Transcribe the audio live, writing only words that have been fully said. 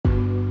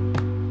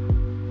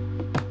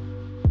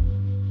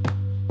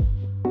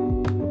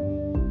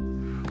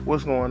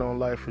What's going on,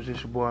 lifers?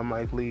 It's your boy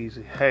Mike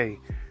Leezy. Hey,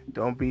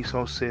 don't be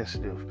so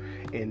sensitive.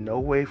 In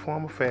no way,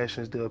 form, or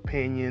fashion, the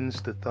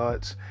opinions, the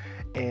thoughts,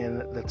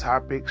 and the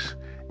topics,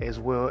 as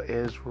well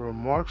as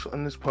remarks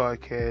on this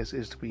podcast,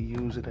 is to be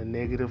used in a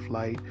negative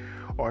light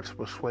or to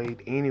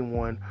persuade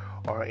anyone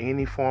or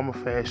any form of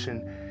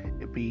fashion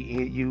be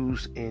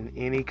used in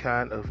any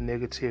kind of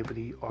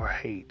negativity or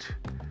hate.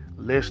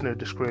 Listener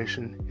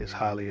discretion is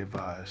highly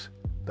advised.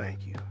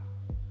 Thank you.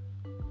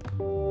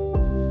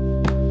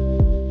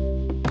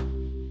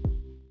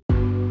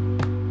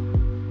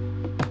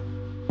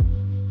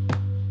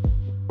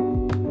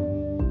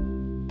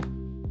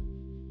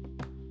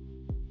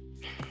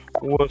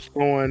 What's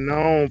going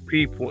on,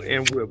 people?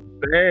 And we're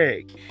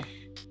back.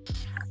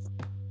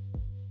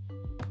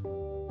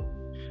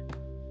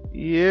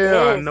 Yeah,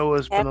 I Yes, know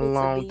it's been a happy to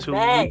long be 2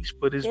 weeks,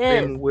 but it's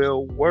Yes, been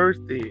well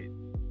worth it.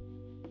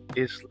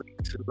 It's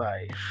Lead to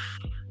Life.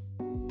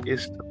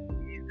 It's the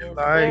Lead to yes,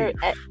 sir.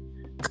 Life,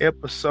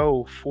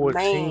 episode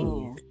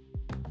 14.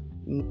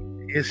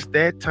 Man, It's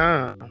that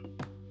time.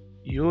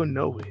 You'll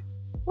know it.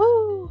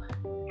 woo!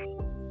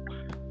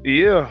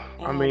 Yeah,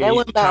 That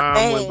went by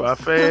time went by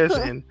fast. fast,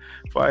 and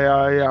for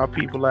y'all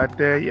people out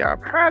there, y'all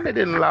probably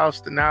didn't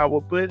lost an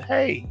hour, but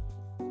hey,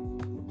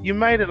 you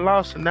might have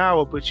lost an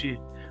hour, but you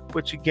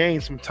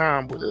gained some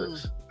time with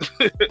us.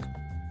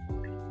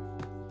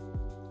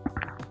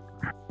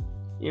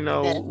 You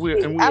know,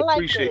 we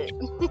appreciate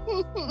you.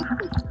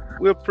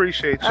 We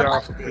appreciate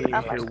y'all for being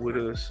here with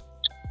us.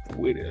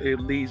 With It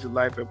Leads to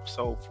Life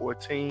episode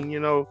 14. You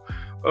know,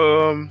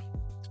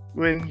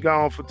 been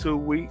gone for 2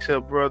 weeks.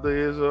 Her brother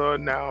is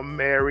now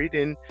married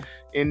and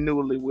in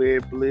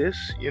newlywed bliss.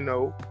 You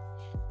know.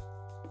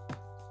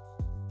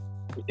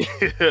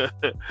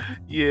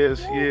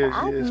 yes,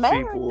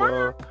 people.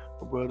 Her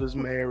brother's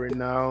married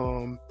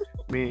now.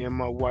 Me and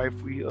my wife,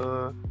 we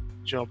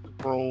jumped the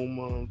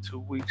broom 2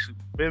 weeks.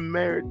 Been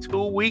married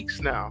 2 weeks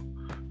now.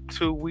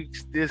 2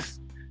 weeks. This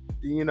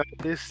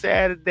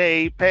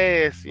Saturday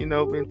passed.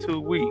 Been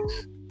 2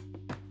 weeks.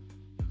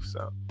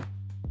 So.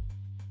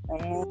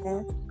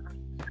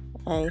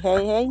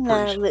 Hey,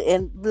 now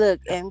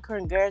look, and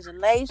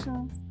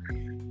congratulations,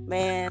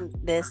 man.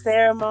 That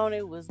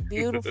ceremony was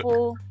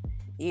beautiful.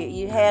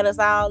 You had us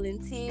all in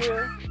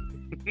tears,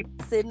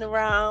 sitting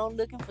around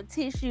looking for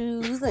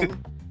tissues and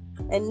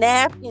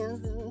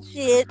napkins and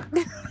shit.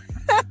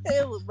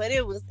 it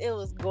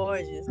was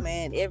gorgeous,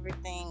 man.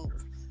 Everything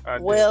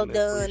was well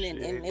done,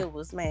 and it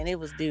was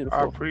beautiful.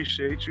 I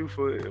appreciate you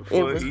for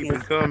even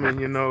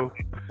coming.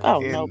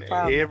 Oh, and no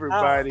problem.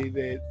 Everybody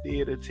that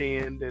did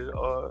attend,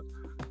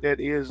 that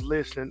is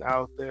listening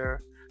out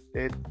there,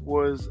 that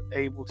was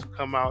able to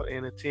come out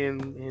and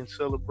attend and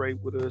celebrate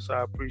with us.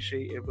 I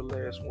appreciate every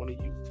last one of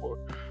you for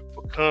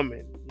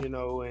coming.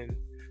 And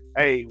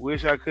hey,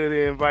 wish I could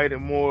have invited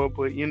more,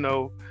 but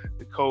the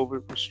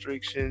COVID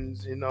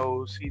restrictions,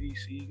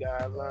 CDC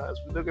guidelines.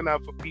 We're looking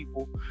out for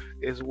people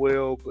as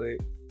well, but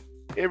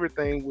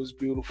everything was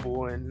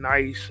beautiful and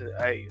nice.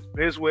 Hey,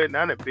 best wedding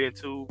I've been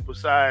to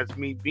besides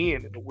me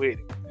being in the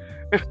wedding.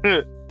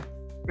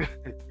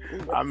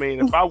 I mean,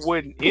 if I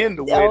wasn't in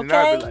the wedding,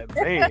 I'd be like,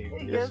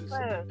 man, this is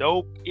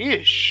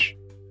dope-ish.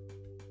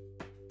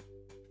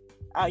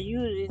 Oh,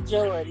 you'd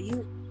enjoy it.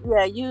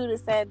 You'd have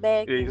sat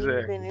back and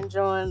you've been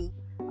enjoying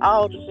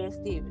all the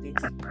festivities.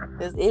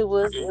 Because it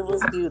was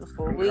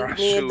beautiful. I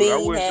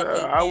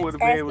would have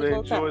been able to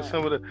enjoy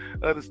some of the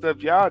other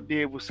stuff y'all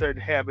did with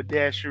certain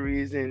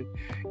haberdasheries and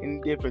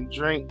different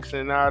drinks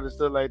and all the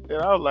stuff like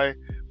that. I was like,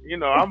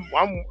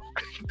 I'm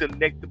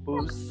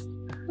delectables.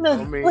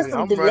 I mean,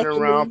 I'm running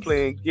around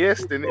playing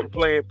guest and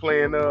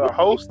playing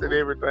host and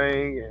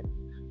everything, and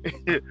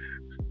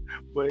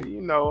but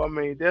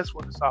that's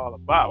what it's all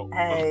about.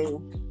 Hey.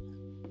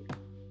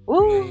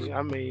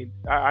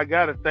 I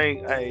gotta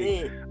thank.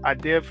 I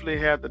definitely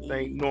have to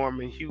thank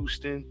Norman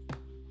Houston,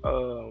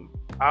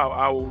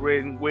 our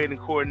wedding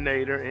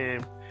coordinator,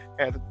 and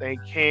have to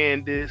thank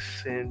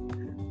Candace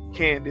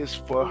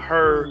for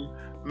her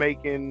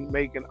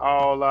making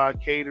all our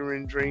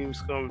catering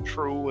dreams come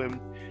true, and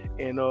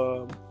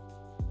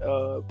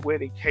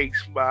wedding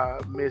cakes by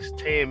Miss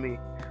Tammy.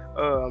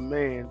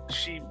 Man,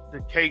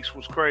 the cakes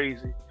was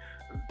crazy.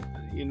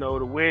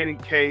 The wedding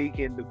cake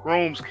and the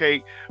groom's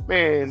cake.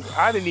 Man,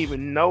 I didn't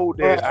even know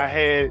that I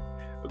had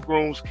a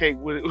groom's cake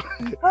with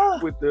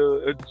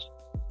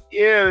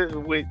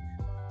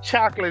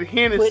chocolate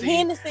Hennessy. With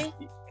Hennessy.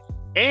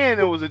 And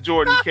it was a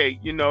Jordan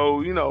cake.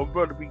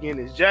 Brother be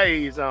getting his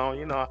J's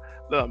on. I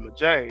love my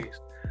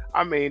J's.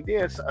 I mean,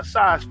 there's a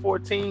size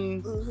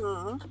 14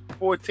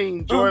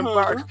 Jordan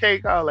box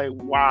cake. I was like,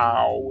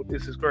 wow,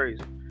 this is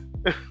crazy.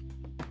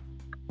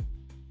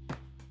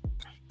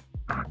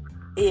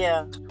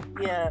 Yeah,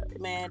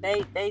 man.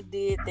 They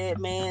did that,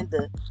 man.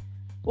 The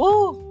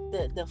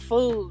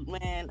food,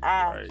 man.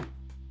 Right.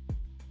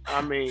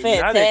 I mean,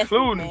 not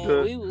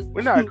including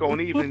we're not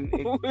gonna even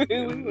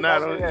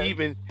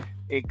even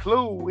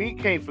include. We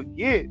can't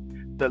forget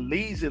the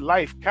Leezy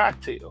Life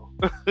cocktail.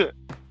 That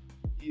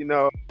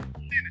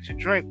your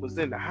drink was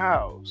in the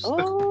house.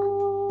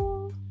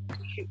 Oh.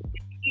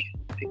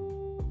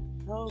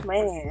 Oh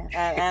man,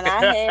 and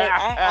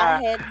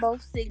I had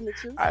both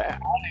signatures. I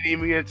didn't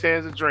even get a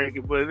chance to drink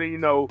it, but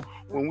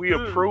when we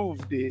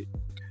approved it,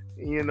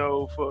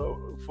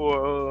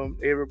 for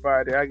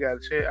everybody, I got a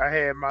chance. I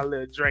had my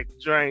little drink,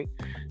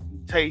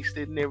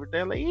 tasted and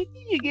everything. Like,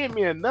 you give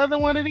me another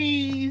one of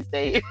these?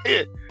 They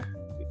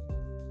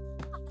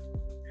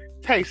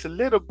taste a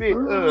little bit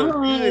good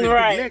and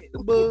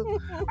delectable.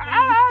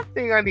 I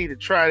think I need to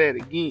try that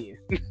again.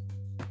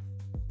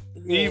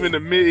 Even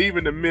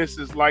the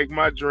missus like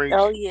my drink.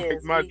 Oh yes,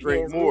 like my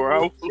drink more.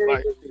 I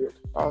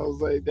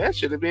was like, that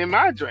should have been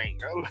my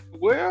drink. I was like,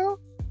 well,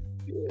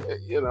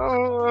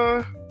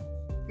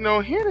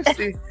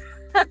 Hennessy.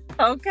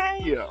 Okay.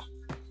 Yeah.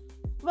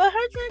 But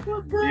her drink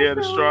was good. Yeah,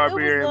 the too.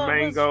 strawberry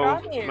and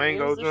It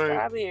mango was drink.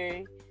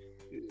 Strawberry.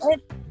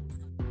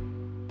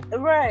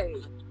 Right.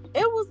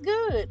 It was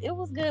good. It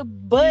was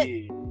good, but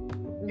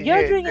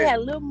your drink had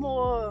a little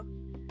more.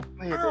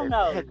 I don't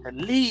know. Had the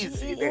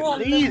lazy,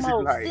 life.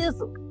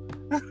 Sizzle.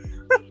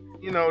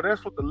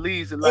 That's what the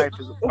lazy life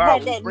is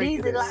about. It had that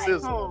lazy life.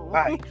 Sizzle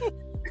life.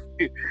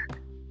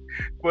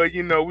 But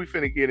we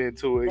finna get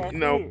into it.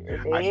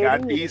 I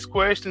got these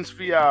questions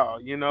for y'all.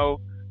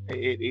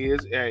 It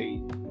is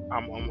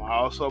I'm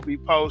also be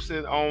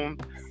posting on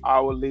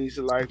our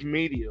Lazy Life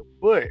media.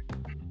 But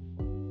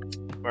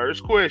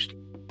first question.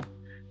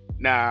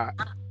 Now,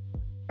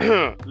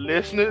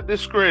 listener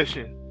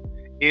discretion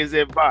is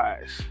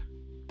advised.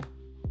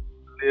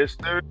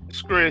 Listener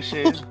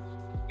discretion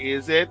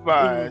is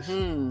advised.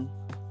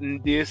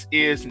 This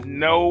is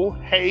no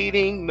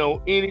hating,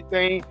 no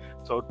anything.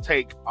 So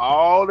take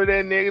all of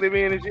that negative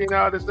energy and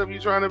all that stuff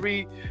you're trying to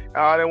be,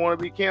 all that want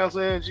to be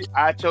cancer energy.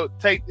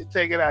 Take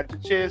it out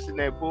your chest and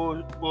that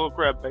bull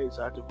crap bass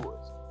out your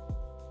voice.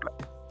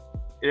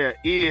 It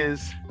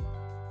is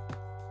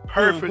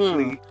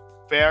perfectly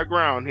fair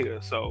ground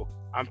here. So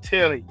I'm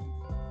telling you,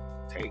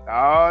 take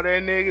all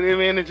that negative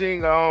energy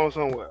and go on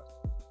somewhere.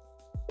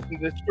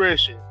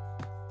 Discretion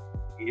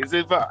is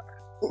advised.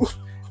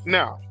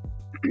 Now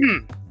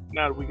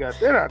that we got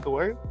that out the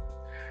way,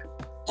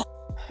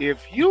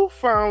 if you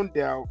found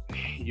out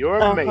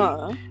your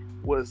mate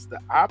was the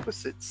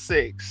opposite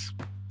sex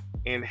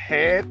and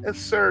had a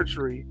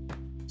surgery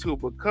to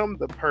become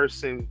the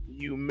person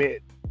you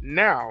met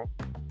now,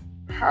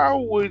 how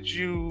would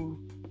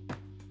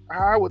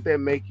that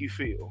make you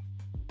feel?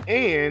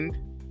 And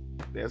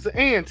there's an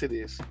and to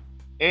this.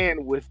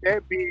 And with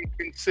that being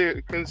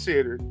considered,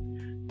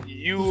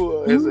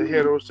 you as a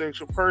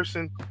heterosexual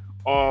person,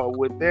 or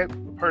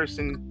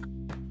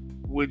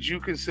would you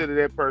consider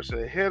that person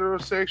a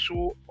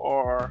heterosexual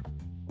or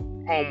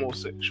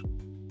homosexual?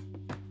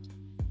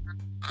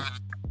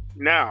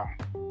 Now.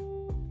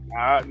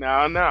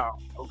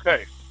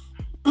 Okay.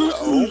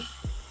 So,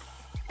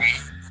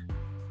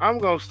 I'm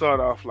going to start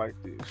off like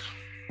this.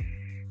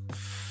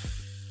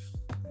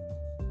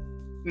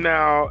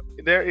 Now,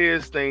 there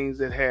is things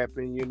that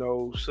happen,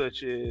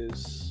 such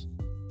as,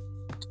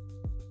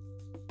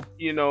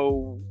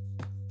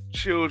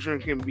 children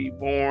can be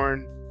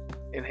born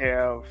and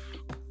have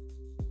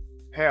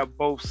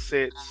both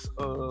sets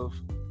of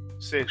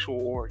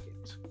sexual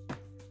organs.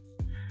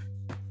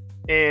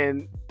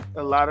 And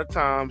a lot of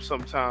times,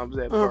 sometimes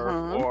at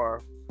birth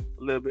or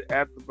a little bit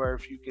after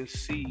birth, you can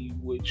see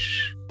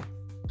which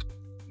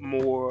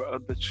more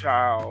of the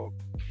child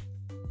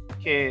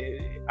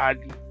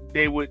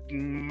they would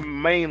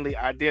mainly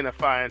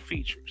identify in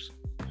features.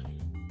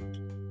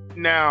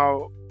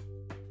 Now,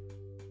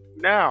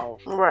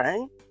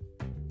 right.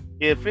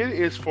 If it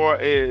is far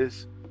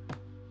as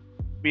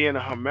being a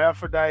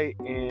hermaphrodite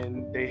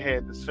and they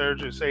had the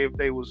surgery, say if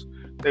they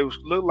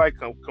look like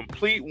a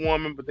complete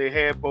woman, but they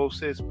had both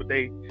sets, but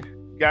they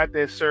got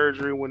that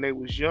surgery when they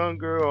was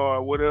younger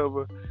or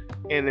whatever,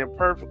 and they're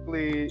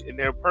woman.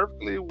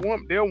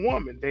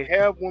 They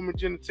have woman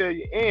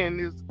genitalia, and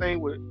here's the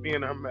thing with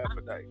being a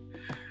hermaphrodite.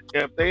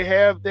 If they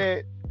have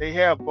that, they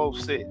have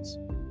both sets.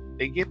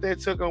 They get that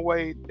taken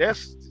away.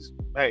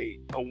 A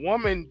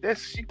woman,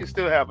 she can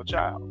still have a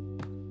child.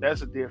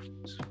 That's a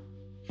difference.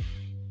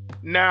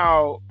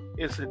 Now,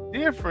 it's a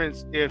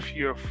difference if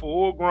you're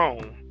full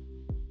grown,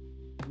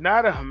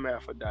 not a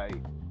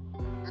hermaphrodite,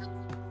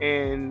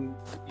 and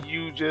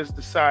you just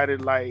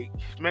decided, like,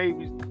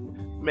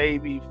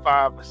 maybe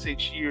 5 or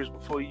 6 years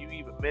before you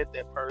even met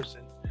that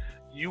person,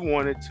 you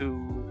wanted to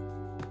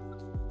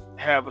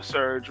have a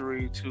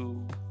surgery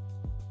to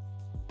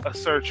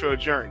assert your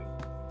journey.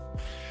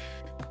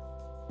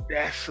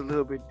 That's a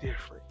little bit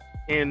different.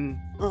 And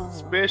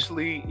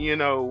especially,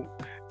 and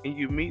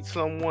you meet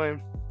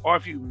someone, or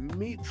if you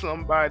meet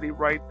somebody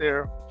right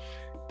there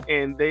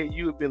and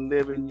you have been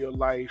living your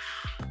life,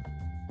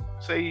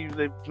 say you've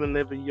been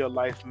living your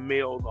life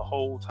male the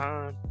whole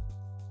time,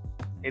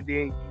 and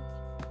then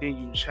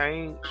you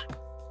change,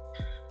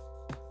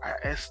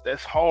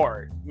 that's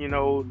hard.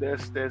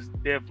 That's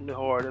definitely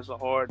hard. That's a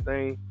hard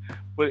thing.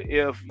 But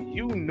if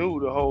you knew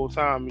the whole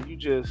time and you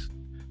just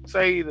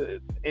say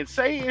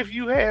if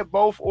you had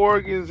both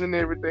organs and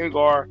everything,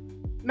 or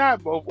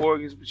not both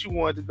organs, but you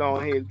wanted to go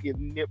ahead and get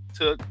nip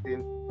tucked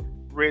and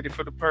ready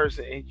for the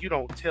person, and you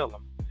don't tell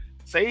them.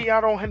 say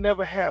y'all don't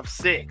never have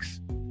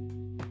sex.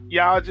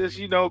 Y'all just,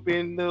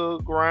 been little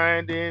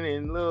grinding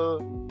and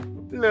little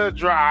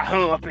dry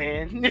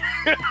humping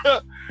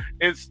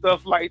and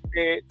stuff like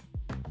that.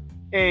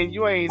 And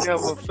you ain't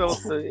never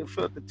felt the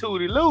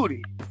tootie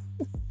lootie.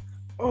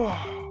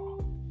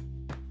 Oh,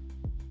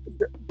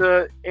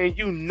 and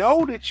you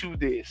know that you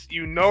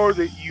know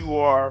that you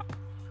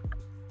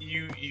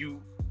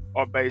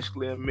are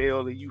basically a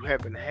male, and you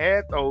haven't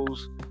had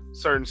those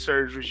certain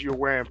surgeries. You're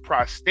wearing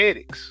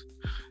prosthetics.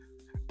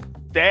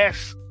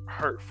 That's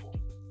hurtful.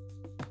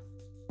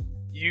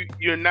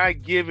 You're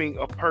not giving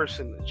a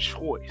person a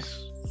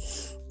choice.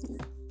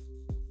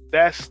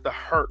 That's the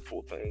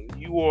hurtful thing.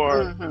 You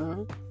are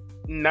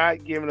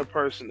not giving a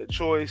person a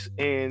choice.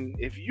 And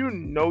if you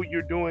know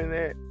you're doing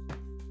that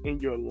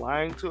and you're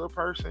lying to a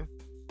person,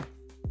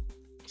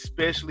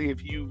 especially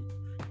if you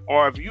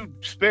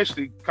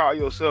especially call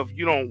yourself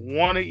you don't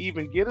want to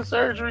even get a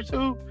surgery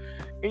to,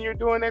 and you're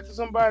doing that to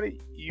somebody,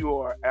 you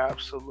are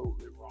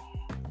absolutely wrong.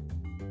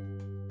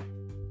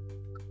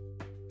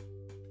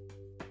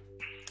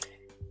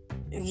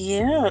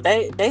 Yeah,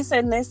 they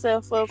setting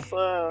themselves up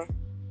for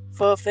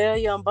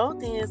failure on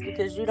both ends,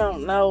 because you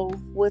don't know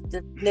what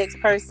the next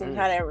person,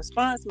 how their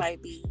response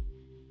might be.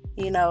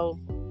 You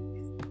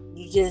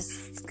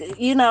just,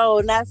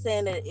 not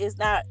saying that it's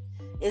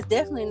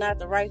definitely not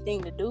the right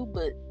thing to do,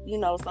 but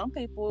some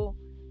people,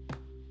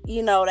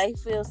 they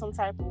feel some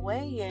type of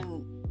way,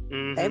 and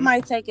they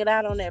might take it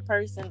out on that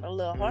person a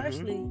little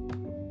harshly,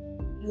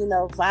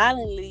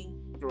 violently.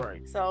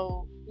 Right.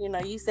 So,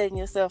 you setting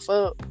yourself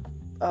up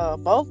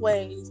both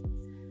ways.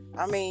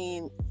 I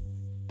mean,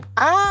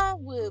 I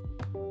would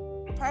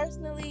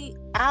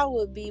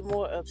be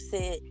more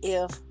upset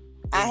if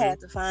I had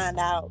to find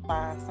out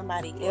by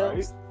somebody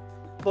else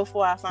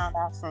before I found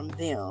out from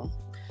them.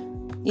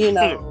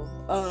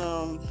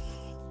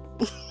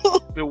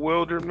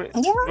 Bewilderment.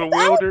 Yeah, Bewildered.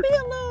 I would be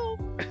a little.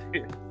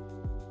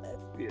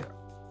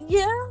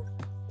 Yeah.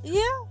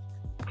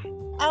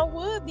 I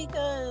would,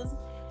 because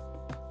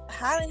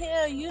how the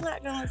hell you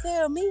not gonna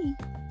tell me?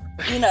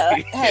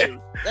 Hey,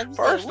 like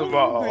first said, of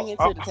all, bring it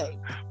to the table.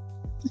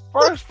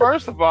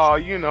 First of all,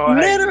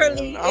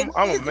 literally, hey,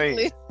 I'm a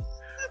man.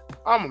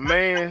 I'm a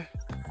man,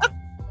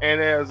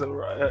 and as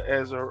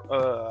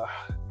a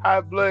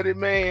high-blooded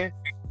man,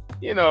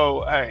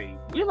 hey,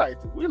 we like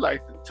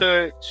to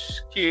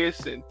touch,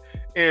 kiss, and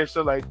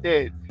stuff like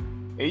that.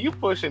 And you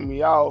pushing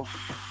me off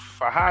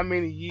for how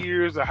many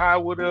years or how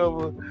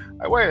whatever?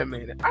 Like, wait a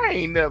minute, I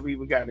ain't never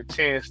even got a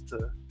chance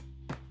to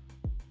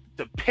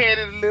pet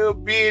it a little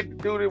bit,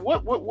 do that.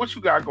 What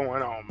you got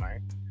going on,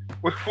 man?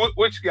 What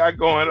you got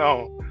going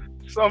on?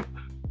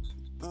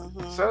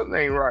 Something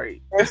ain't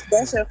right.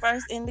 That's your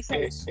first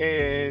indication.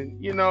 And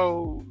you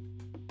don't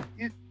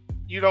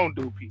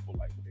do people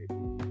like that.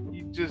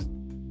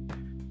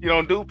 You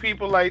don't do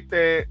people like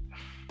that.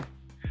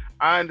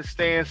 I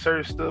understand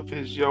certain stuff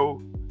is your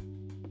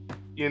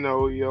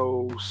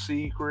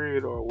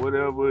secret or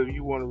whatever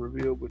you want to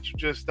reveal, but you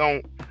just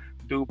don't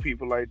do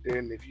people like that.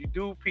 And if you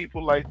do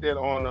people like that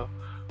on a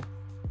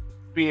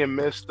being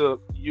messed up,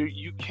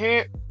 you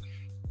can't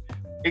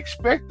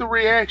expect the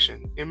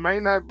reaction. It may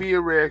not be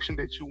a reaction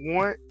that you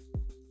want,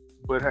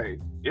 but hey,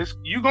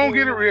 you gonna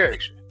get a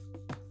reaction.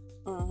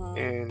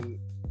 And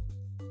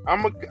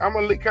I'm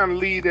gonna kind of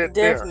leave that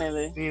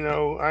definitely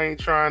there. I ain't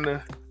trying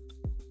to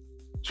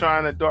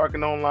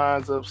darken on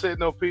lines of upset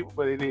no people,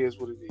 but it is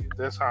what it is.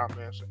 That's how I'm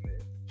answering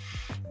that.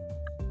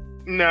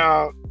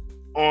 Now,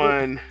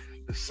 on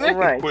the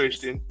second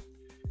question,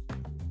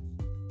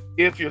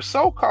 if your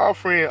so-called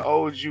friend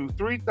owes you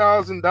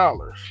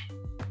 $3,000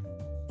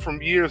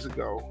 from years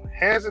ago,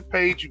 hasn't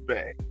paid you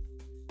back,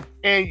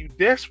 and you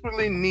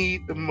desperately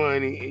need the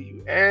money, and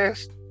you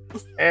ask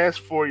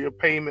for your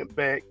payment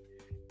back,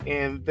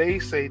 and they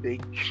say they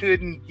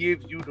couldn't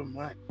give you the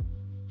money.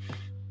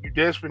 You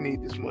desperately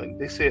need this money.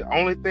 They said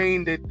only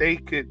thing that they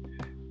could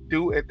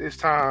do at this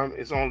time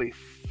is only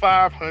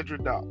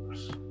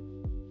 $500.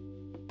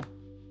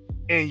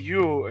 And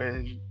you're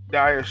in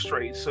dire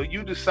straits. So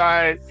you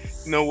decide,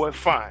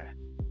 fine.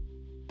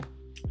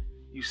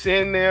 You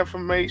send their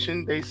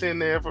information, they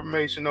send their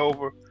information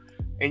over,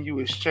 and you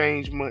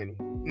exchange money.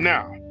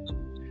 Now,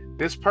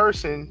 this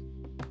person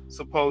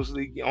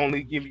supposedly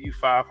only give you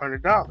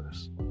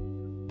 $500,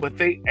 but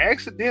they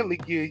accidentally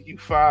give you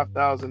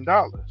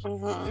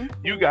 $5,000.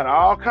 You got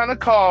all kind of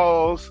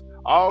calls,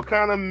 all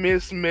kind of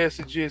missed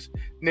messages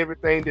and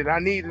everything that I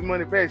need the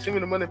money back. Send me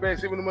the money back.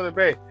 Send me the money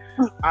back.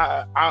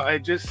 I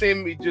just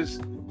send me,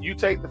 you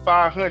take the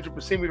 500,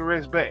 but send me the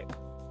rest back.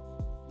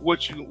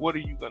 What are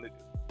you gonna do?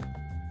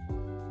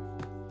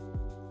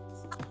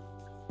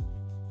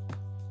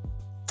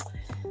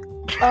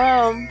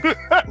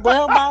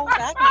 Well, boss,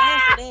 I can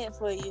answer that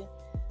for you,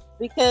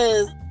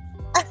 because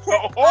I've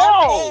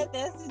had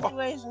that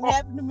situation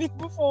happen to me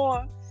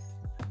before.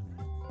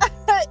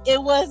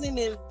 It wasn't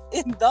in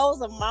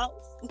those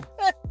amounts,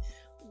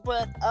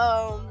 but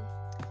I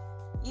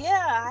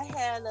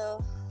had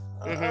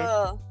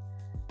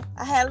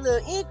a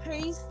little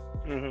increase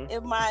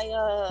in my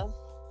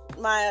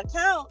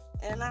account,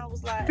 And I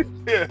was like,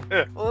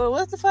 well,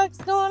 what the fuck's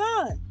going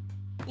on?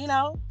 You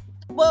know?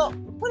 Well,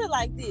 put it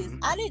like this.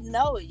 I didn't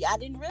know it. I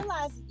didn't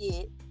realize it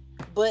yet.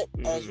 But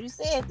as you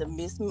said, the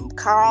missed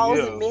calls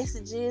and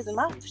messages and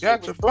my shit got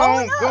was your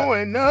blowing phone up.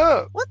 going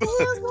up. What the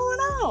hell's going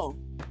on?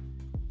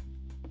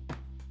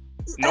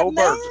 No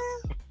burger.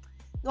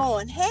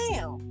 Going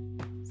ham.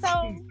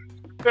 So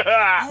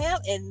ham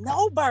and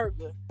no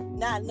burger.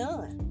 Not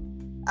none.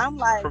 I'm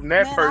like, from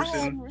that person, I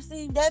haven't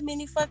received that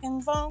many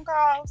fucking phone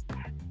calls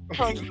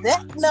from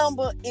that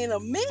number in a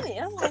minute.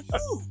 I'm like,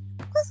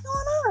 what's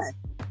going on?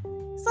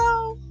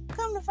 So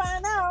come to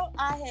find out,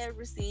 I had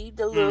received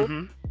a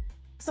little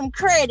some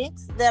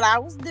credits that I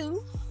was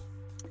due,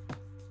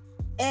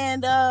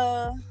 and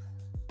but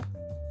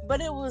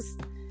it was,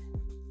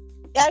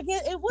 I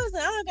guess it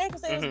wasn't. I don't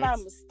say it was by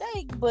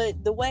mistake,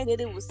 but the way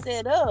that it was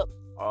set up,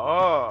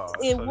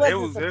 it so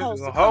wasn't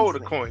supposed to hold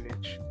the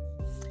coinage.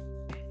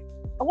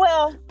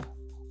 Well,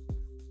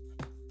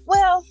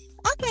 I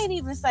can't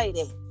even say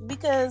that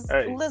because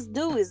let's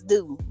do is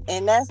do,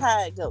 and that's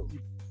how it goes,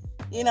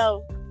 you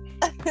know.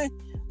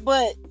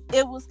 But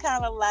it was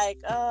kind of like,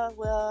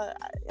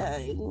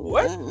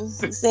 what?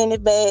 Send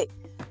it back.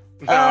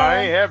 No,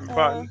 I ain't having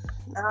partner.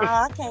 No,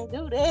 I can't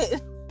do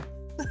that.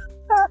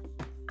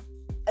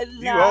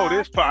 You owe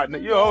this partner.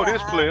 You owe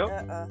this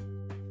player.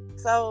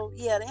 So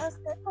yeah, to answer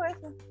that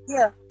question,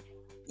 yeah.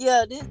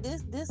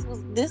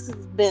 This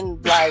has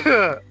been like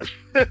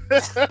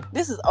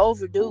this is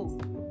overdue,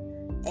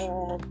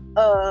 and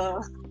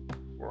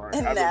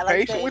and I've been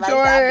patient with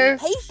your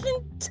ass.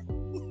 Patient.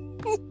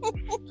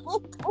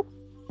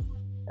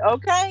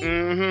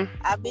 Okay.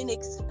 I've been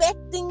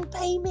expecting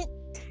payment,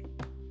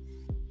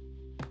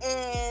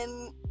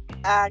 and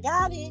I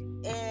got it,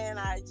 and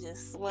I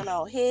just went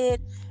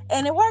ahead,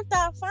 and it worked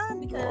out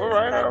fine because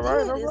what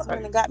I did is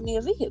when it got me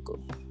a vehicle,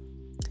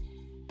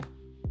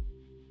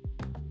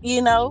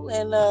 you know,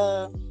 and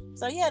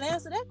so yeah, to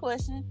answer that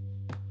question,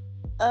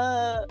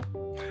 I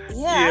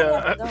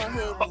have to go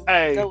ahead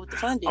and go with the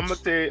fundage.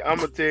 I'm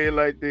gonna tell you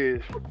like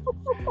this: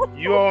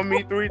 you owe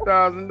me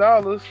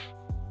 $3,000.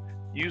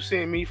 You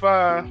sent me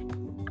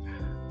 $5,000.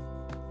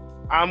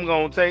 I'm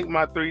gonna take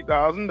my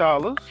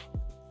 $3,000,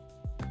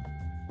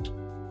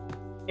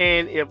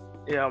 and if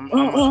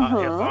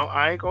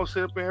I ain't gonna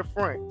sit up in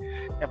front.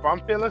 If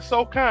I'm feeling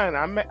so kind,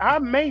 I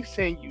may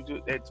send you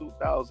that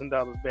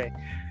 $2,000 back.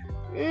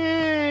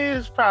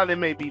 It's probably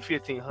maybe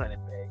 $1,500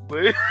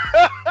 back,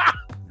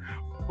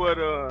 but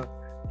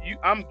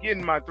I'm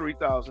getting my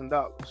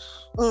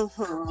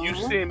 $3,000. You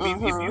sent me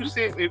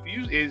if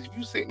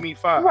you sent me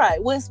 $5,000.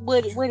 Right. What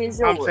is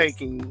yours? I'm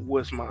taking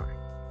what's mine.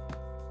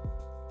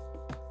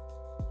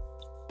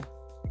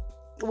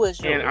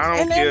 What's yours? And I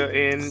don't care.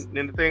 And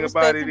the thing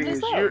about it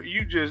is,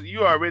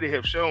 you already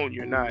have shown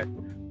you're not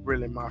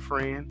really my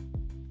friend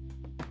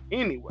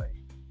anyway.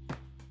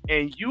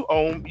 And you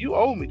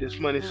owe me this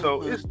money,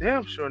 so it's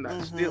damn sure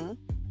not stealing.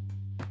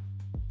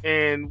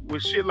 And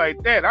with shit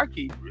like that, I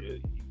keep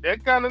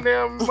that kind of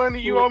damn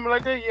money you owe me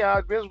like that. Yeah,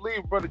 I best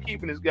believe brother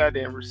keeping his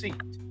goddamn receipt.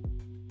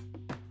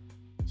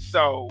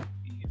 So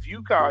if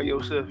you call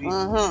yourself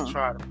even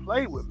try to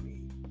play with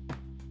me,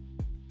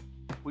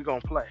 we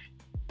gonna play.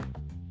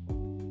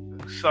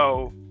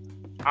 So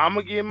I'm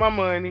gonna get my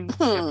money.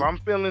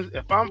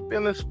 If I'm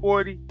feeling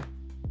sporty,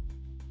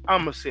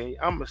 I'm gonna send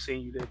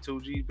you that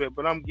 2G,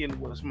 but I'm getting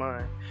what's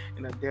mine,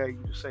 and I dare you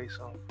to say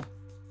something.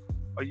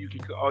 We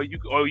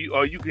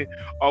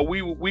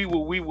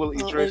will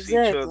address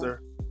each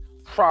other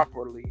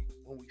properly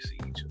when we see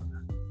each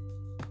other.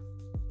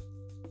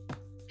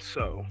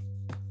 So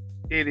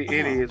it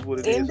is what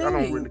it is. I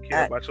don't really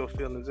care about your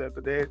feelings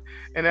after that.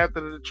 And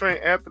after the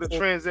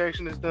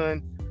transaction is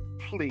done,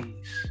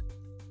 please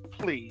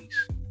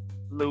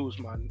lose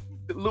my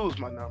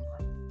number.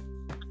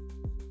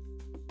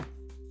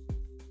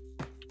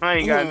 I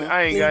ain't got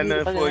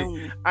nothing for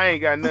you. I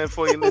ain't got nothing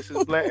for you unless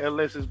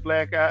it's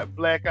black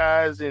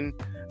eyes and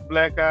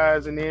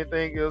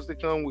everything else that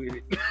come with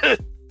it.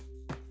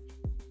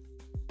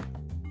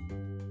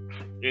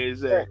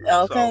 Exactly.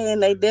 Okay, so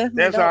and they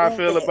definitely. That's how I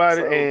feel about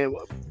it. And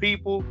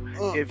people,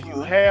 if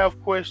you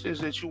have questions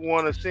that you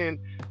want to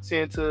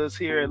send to us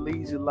here at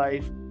Leezy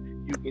Life,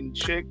 you can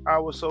check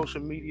our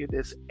social media.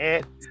 That's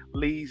at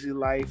Leezy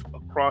Life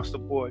across the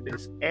board.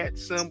 That's at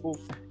symbol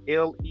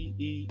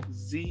LEEZEELIFE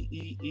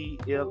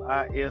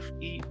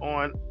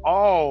on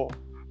all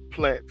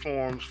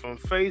platforms from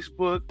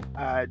Facebook,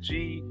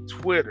 IG,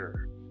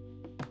 Twitter.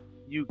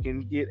 You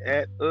can get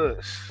at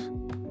us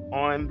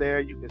on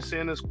there. You can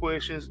send us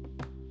questions.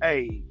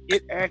 Hey,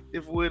 get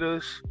active with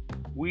us.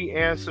 We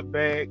answer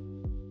back.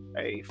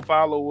 Hey,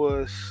 follow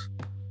us.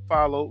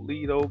 Follow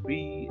Lido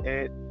B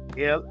at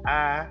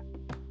LI.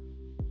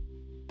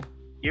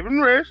 Give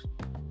him rest.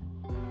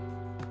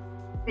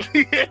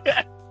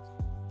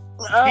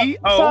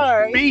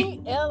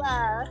 T-O-B.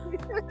 L-I-C-O-B.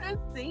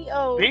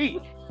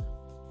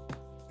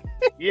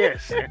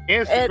 Yes,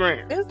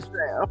 Instagram.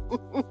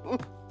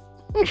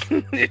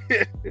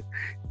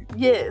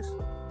 Yes.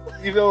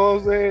 You know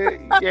what I'm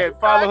saying? Yeah,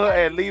 follow her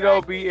at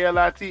Lido B,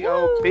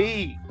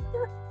 LITOB.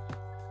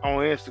 on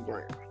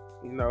Instagram.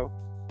 You know,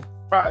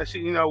 probably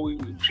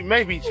she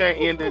may be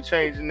end up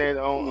changing that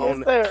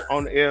Yes, sir.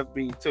 on the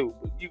FB too.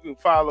 But you can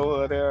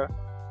follow her there.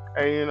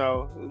 And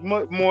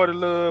more to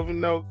love.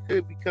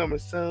 Could be coming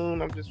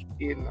soon. I'm just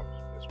kidding. I'm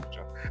just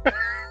messing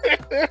with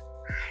y'all.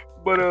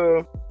 But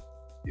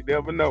you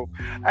never know.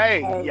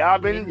 Hey, y'all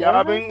been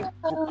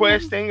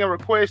requesting. When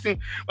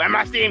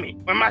my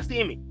stimmy? When my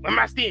stimmy? When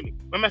my stimmy?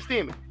 When my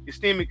stimmy? Your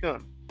stimmy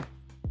coming.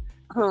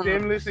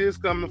 Stimulus is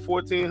coming.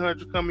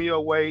 1,400 coming your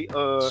way.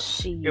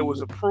 It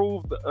was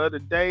approved the other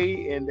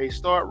day, and they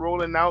start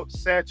rolling out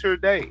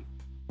Saturday.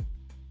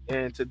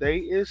 And today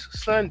is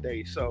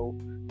Sunday, so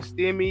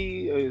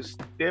Stimmy is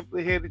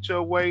definitely headed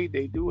your way.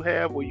 They do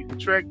have where you can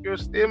track your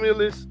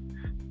stimulus.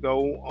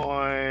 Go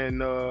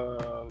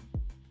on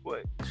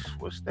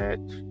what's that?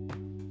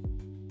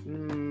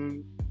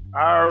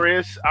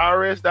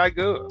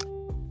 IRS.gov.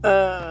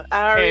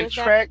 And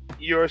track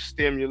your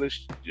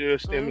stimulus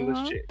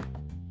check.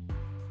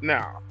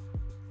 Now,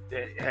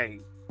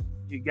 hey,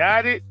 you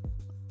got it.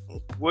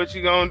 What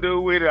you gonna do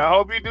with it? I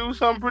hope you do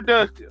something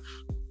productive.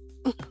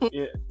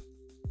 Yeah.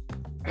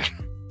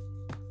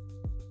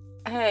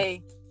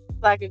 Hey,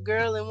 like a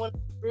girl in one of the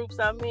groups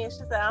I'm in, she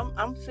said,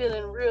 I'm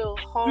feeling real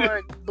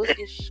hard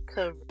bookish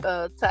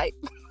type.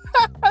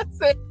 I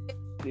said,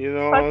 you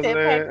know what I'm saying?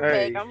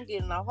 Hey, I'm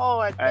getting a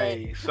hard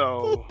Hey,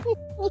 so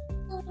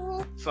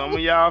some of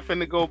y'all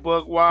finna go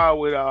buck wild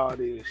with all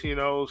this.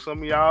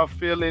 Some of y'all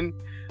feeling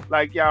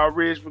like y'all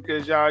rich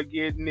because y'all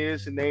getting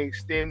this and they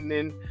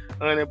extending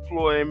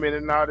unemployment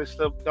and all this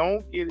stuff.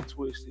 Don't get it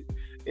twisted.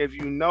 If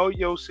you know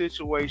your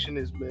situation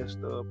is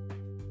messed up,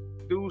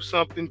 do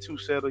something to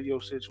settle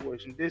your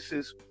situation. This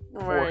is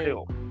for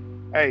help.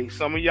 Hey,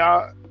 some of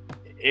y'all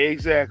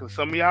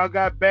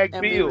got back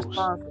bills.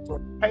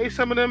 Pay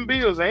some of them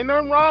bills. Ain't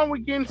nothing wrong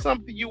with getting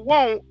something you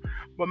want,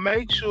 but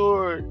make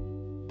sure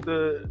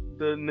the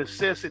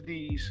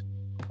necessities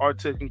are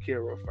taken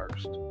care of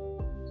first.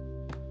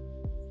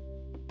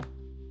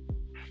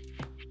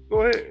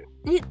 Go ahead.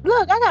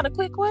 Look, I got a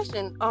quick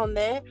question on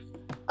that.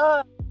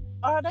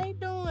 Are they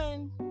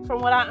doing, from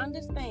what I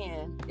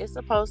understand, it's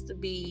supposed to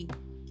be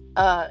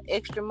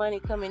extra money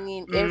coming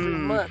in every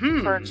month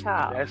per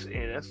child. That's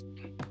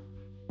interesting.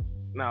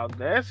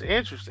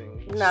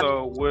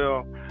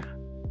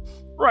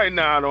 Right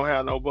now I don't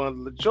have no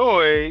bundle of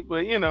joy,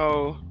 but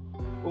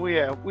we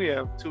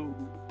have two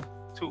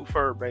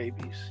fur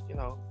babies.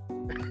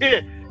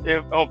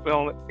 If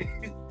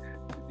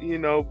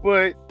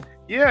but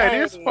yeah,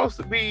 it is supposed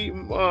to be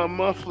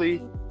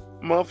monthly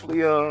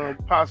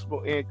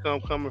possible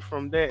income coming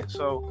from that.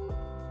 So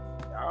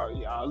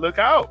y'all look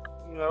out.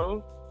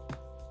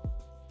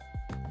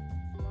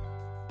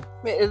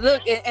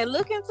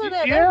 Look into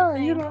that. Yeah,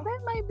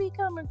 that might be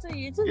coming to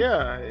you too.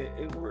 Yeah,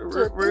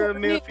 real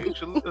near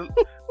future.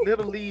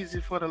 Little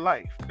easy for the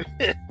life.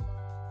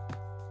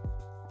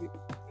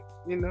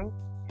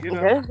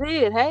 That's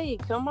it. Hey,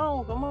 come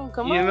on.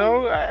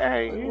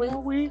 Hey,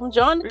 we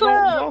join the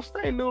club. We gonna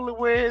stay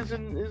newlyweds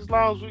and as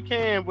long as we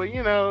can, but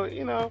we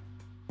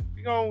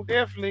gonna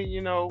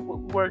definitely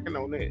working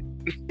on that.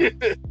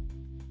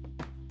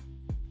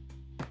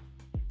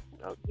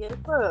 Yes,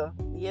 sir.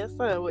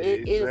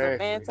 It is a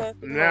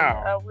fantastic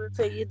now, I will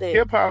tell you that.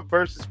 Hip Hop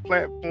Versus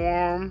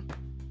platform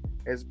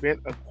has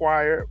been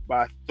acquired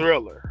by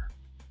Thriller.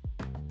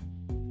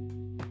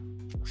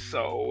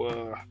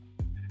 So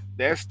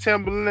that's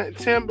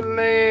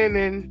Timbaland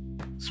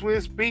and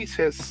Swiss Beats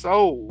has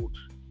sold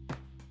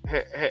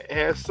the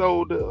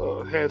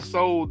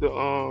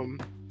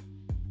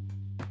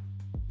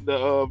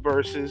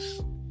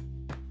Versus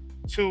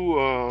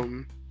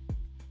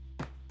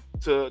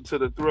to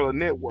the Thriller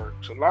network.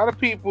 So a lot of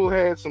people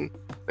had some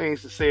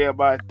things to say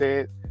about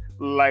that,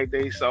 like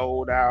they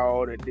sold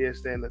out and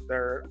this and the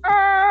third.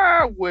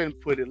 I wouldn't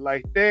put it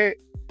like that.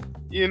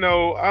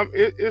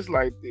 It's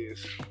like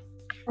this.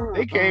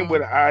 They came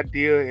with an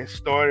idea and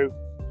started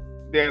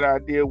that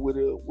idea with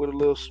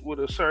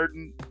a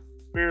certain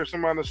fair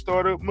amount of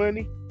startup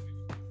money,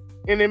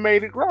 and they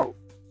made it grow.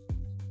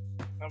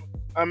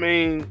 I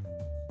mean,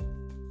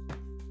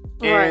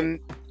 and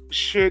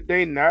should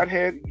they not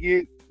have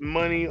get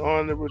money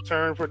on the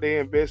return for their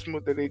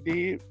investment that they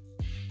did?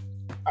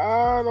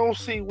 I don't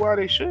see why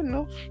they shouldn't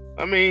have.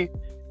 I mean,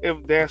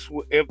 if that's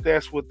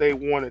what they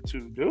wanted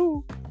to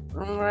do,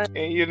 right.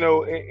 And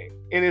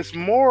and it's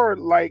more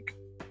like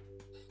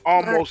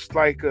almost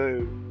like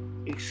a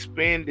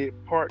expanded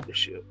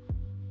partnership.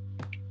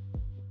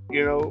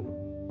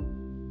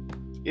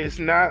 It's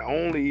not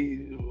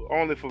only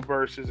for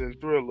Versus and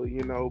Thriller,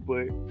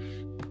 but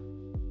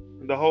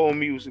the whole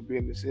music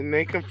business, and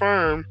they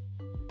confirmed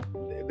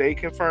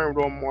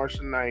on March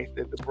 9th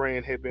that the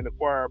brand had been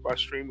acquired by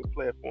streaming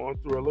platform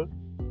Thriller,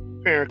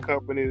 parent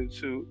company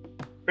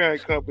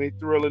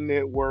Thriller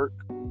Network.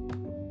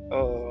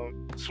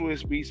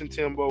 Swiss Beats and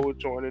Timbo were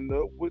joining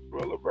up with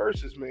Thriller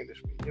Versus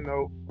management,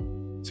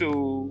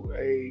 to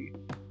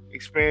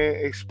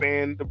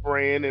expand the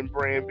brand and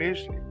brand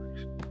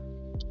visionaries.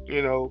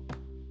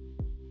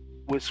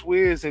 With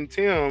Swizz and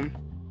Tim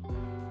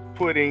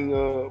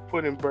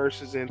putting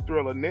Versus in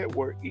Thriller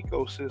Network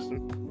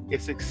ecosystem.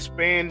 It's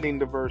expanding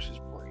the Versus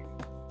brand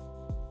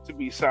to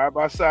be side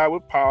by side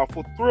with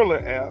powerful Thriller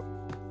app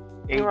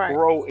and Right.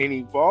 grow and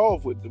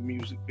evolve with the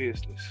music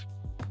business,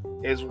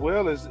 as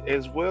well as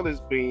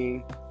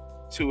being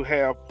to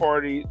have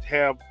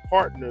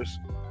partners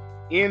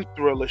in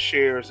Thriller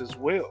shares as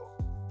well.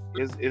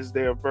 Is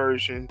their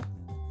version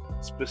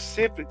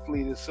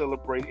specifically to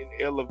celebrate and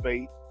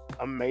elevate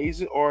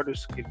amazing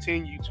artists who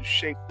continue to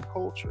shape the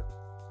culture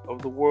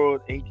of the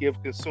world and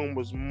give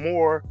consumers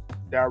more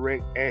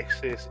direct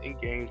access and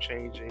game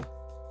changing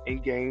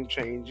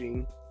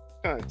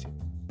content.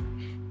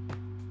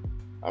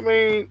 I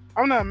mean,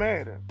 I'm not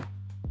mad at it.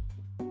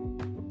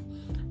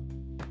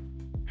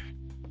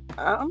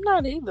 I'm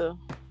not either.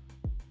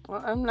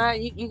 I'm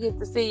not. You get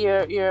to see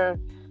your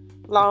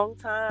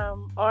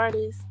longtime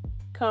artists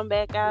come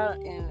back out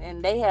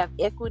and they have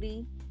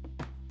equity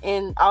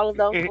in all of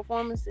those And,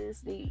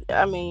 performances.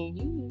 I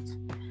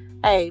mean,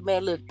 hey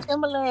man, look,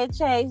 Timberland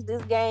changed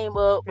this game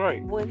up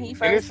right. when he And it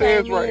first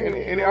says came right, in, and,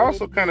 and he and it doing it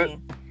also kind of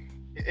again.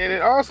 and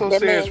it also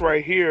That says man,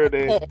 right here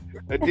that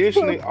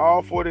additionally,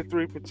 all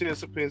 43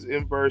 participants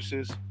in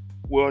Versus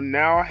will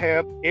now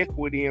have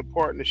equity and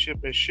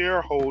partnership and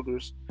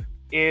shareholders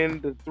in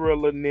the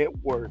Thriller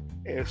network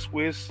as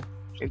Swiss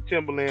and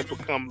Timberland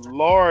become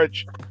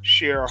large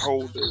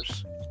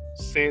shareholders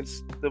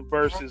since the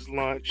Versus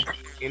launch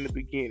in the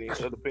beginning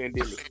of the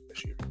pandemic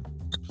last year.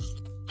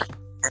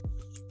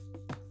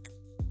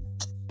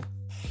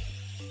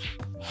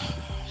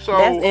 So,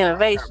 that's I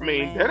innovation,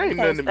 mean, that man. You ain't can't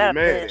nothing to be stop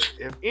mad that. at.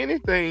 If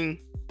anything,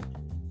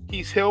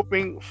 he's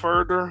helping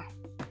further.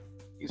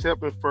 He's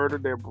helping further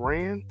their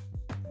brand.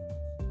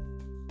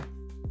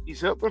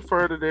 He's helping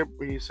further their.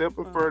 He's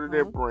helping further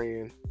their Mhm.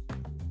 brand,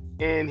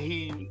 and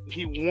he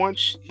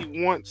wants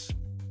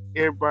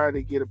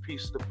everybody to get a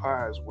piece of the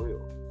pie as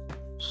well.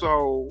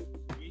 So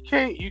you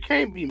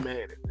can't be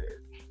mad at that.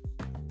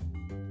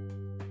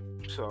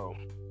 So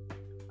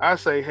I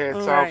say hats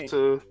off Right.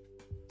 to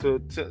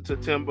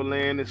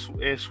Timberland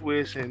and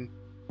Swiss, and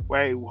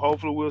wait,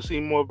 hopefully we'll see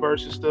more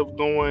Versus stuff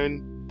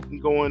going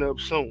up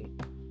soon.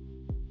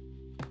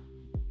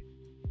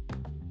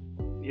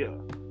 Yeah.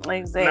 Now,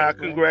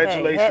 Exactly. Hey,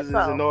 congratulations hats is in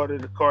off. order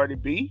to Cardi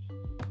B.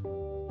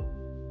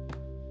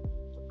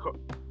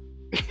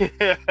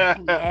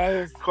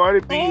 Yes. Cardi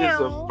B is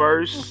the Meow.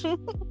 first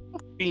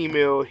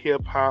female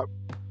hip hop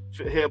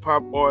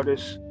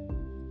artist,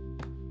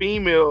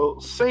 female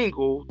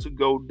single to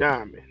go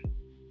diamond.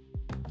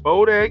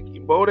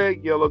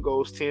 Bodak Yellow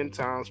goes 10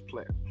 times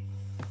platinum.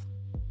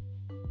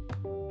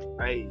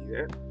 Hey,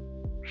 that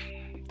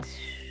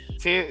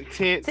 10,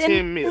 10, 10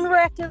 10 million.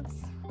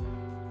 records.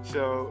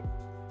 So,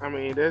 I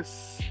mean,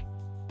 that's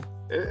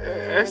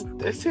Man,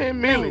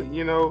 10 man,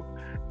 million,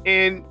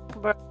 and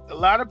bro. a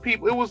lot of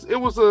people. It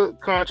was a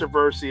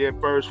controversy at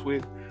first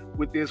with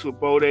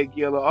Bodak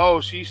Yellow. Oh,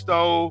 she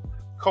stole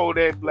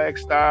Kodak Black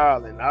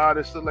style and all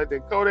this stuff like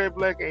that. Kodak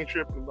Black ain't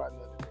tripping about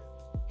none of that.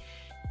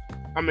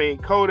 I mean,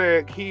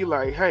 Kodak, he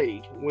like,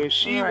 hey, when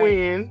she Right.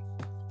 win,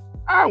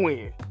 I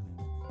win,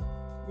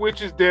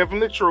 which is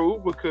definitely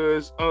true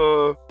because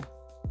the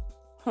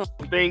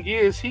thing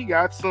is, he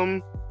got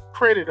some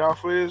credit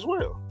off of it as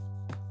well.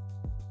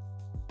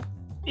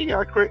 He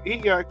got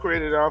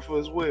credit off of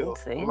as well.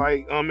 See?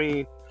 Like, I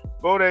mean,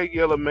 Bodak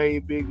Yellow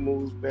made big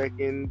moves back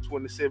in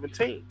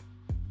 2017.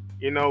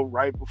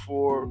 Right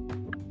before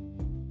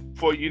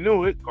you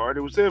knew it,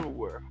 Cardi was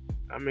everywhere.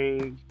 I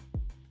mean,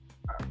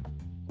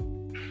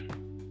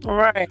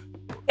 Right.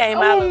 Came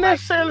I out wouldn't of like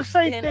necessarily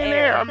say thin thin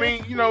air. air. I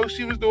mean,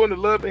 she was doing the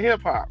love and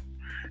hip hop,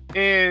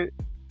 and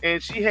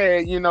she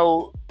had a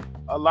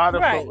lot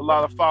of Right.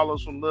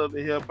 followers from love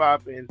and hip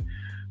hop, and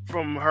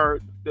from her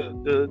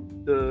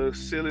the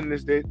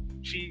silliness that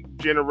she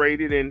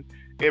generated and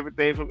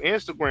everything from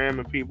Instagram,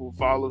 and people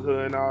followed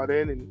her and all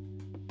that, and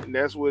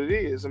that's what it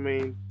is. I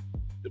mean,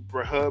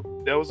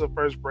 that was her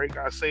first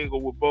breakout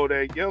single with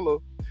Bodak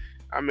Yellow.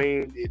 I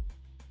mean,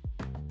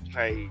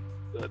 hey,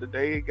 the other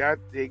day it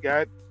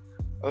got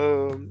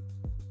um,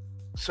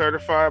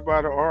 certified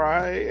by the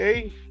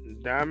RIAA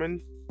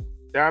diamond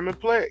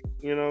plaque.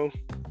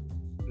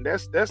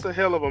 That's a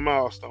hell of a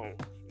milestone.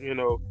 I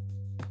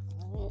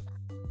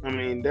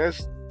mean,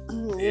 it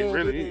Yeah, it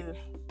really is. is.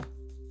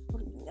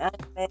 I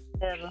ain't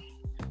mad at her.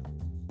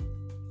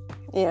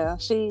 Yeah,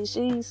 she's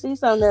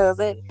something else.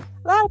 A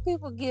lot of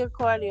people give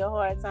Cardi a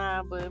hard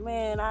time, but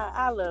man,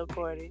 I love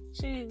Cardi.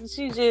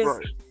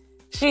 Right.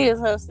 She is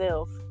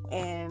herself,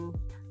 and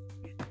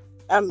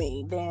I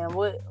mean, damn,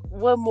 what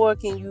more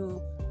can you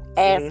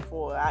ask Hmm.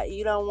 for?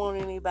 You don't want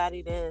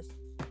anybody that's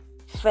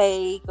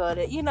fake or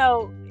that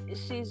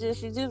she's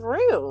just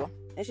real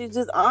and she's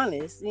just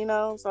honest.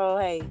 So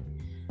hey,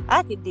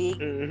 I could dig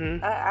it.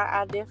 Hmm.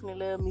 I definitely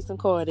love me some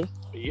Cardi.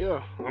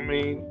 Yeah. I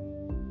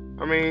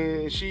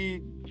mean,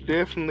 she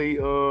definitely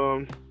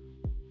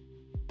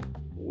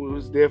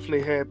was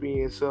definitely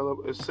happy and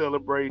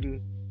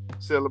celebrating.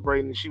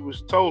 She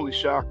was totally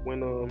shocked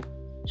when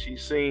she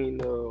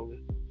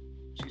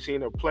She's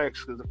seen her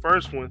plaques because the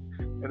first one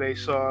that they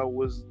saw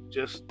was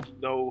just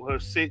her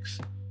 6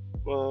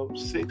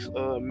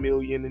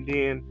 million, and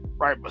then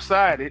right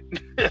beside it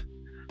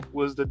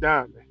was the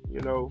diamond.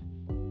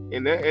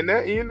 And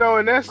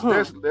that's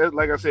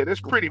like I said,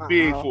 that's pretty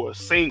big for a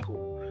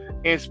single,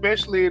 and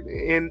especially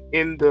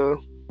in the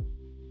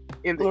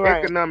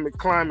Right. economic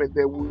climate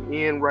that we're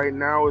in right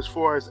now, as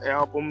far as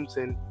albums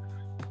and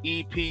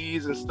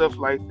EPs and stuff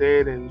like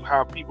that, and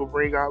how people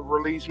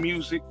release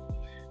music.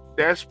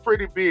 That's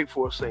pretty big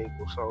for a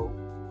single. So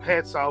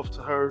hats off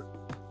to her.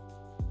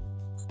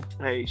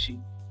 Hey,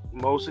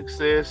 more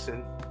success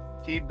and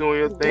keep doing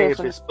your thing. Definitely. If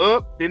it's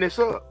up, then it's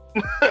up.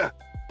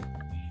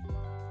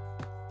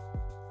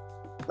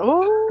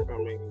 Oh, I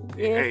mean,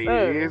 yes, hey,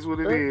 sir. it is what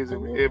it is.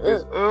 Up, If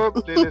it's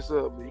up, then it's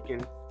up.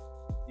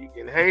 You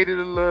can hate it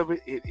or love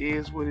it. It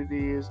is what it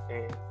is,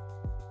 and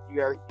you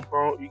gotta keep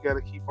on. You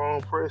gotta keep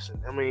on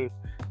pressing. I mean,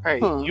 hey,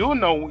 you'll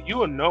know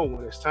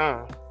when it's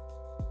time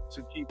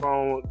to keep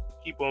on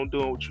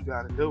doing what you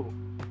gotta do.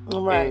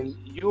 Right. And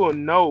you'll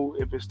know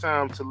if it's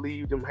time to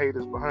leave them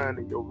haters behind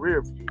in your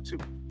rear view too.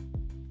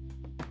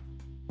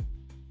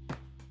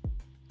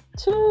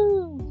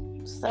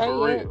 Say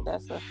it.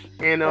 That's a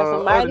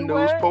other mighty news,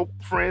 word. Pope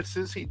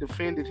Francis, he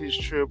defended his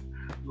trip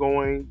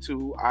going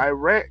to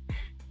Iraq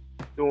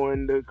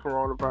during the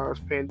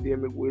coronavirus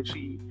pandemic, which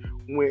he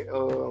went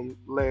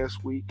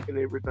last week and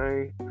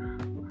everything.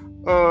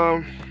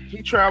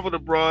 He traveled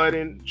abroad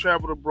in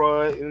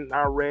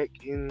Iraq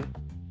and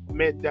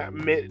met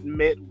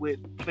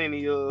with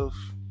plenty of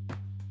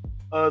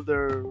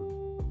other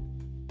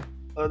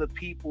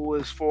people,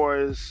 as far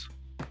as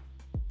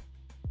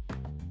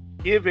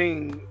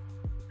giving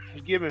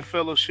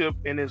fellowship,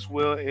 and as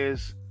well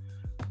as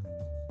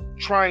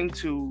trying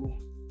to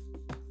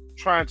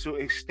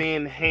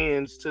extend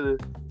hands to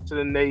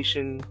the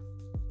nation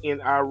in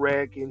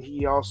Iraq. And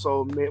he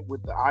also met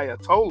with the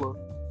Ayatollah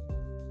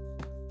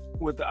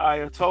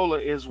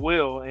as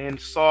well, and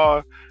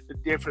saw the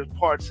different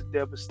parts of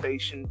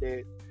devastation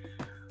that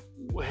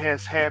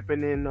has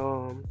happened in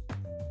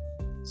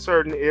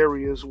certain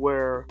areas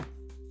where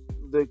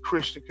the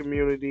Christian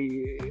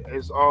community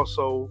is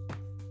also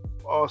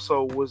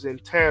was in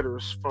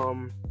tatters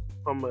from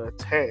an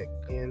attack.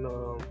 And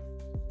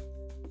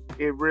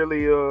it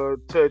really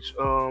touched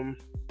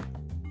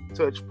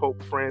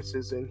Pope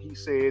Francis, and he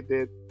said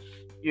that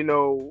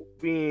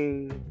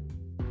being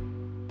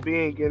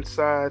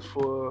inside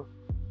for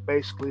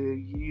basically a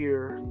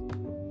year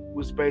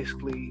was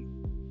basically,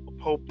 a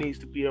Pope needs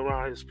to be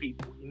around his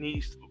people. He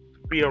needs to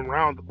be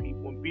around the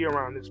people and be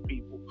around his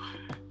people.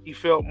 He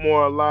felt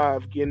more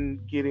alive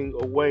getting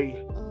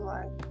away,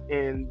 Right.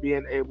 and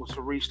being able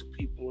to reach the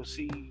people and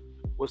see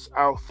what's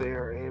out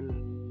there.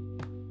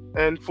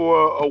 And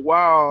for a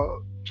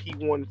while he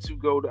wanted to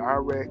go to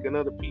Iraq, and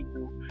other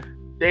people,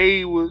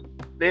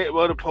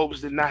 other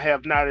popes did not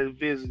have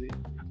visited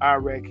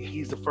Iraq, and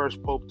he's the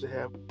first pope to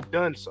have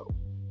done so.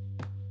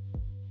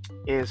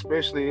 And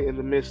especially in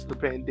the midst of the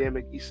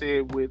pandemic, he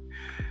said, with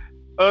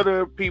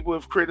other people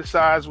have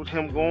criticized with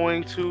him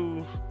going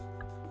to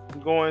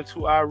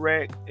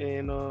Iraq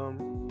and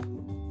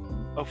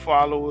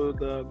follow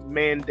the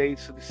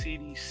mandates of the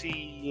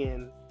CDC,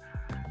 and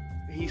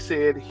he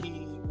said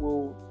he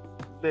will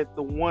let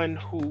the one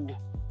who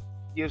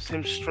gives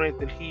him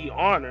strength and he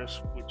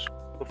honors, which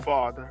the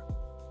Father,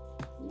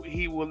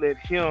 he will let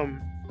him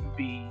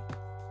be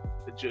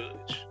the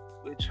judge.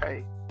 Which,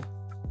 hey,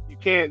 you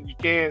can't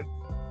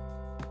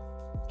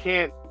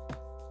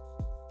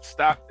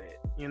stop that,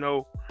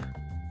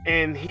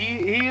 And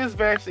he is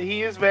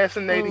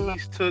vaccinated.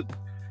 He's took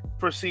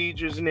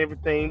procedures and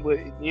everything, but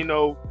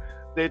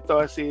their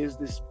thoughts is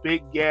this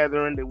big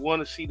gathering. They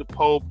want to see the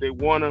Pope. They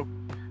want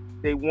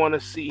to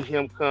see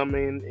him come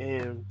in,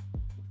 and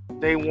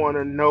they want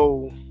to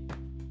know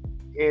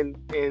and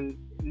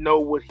know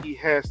what he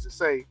has to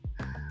say.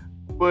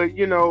 But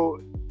you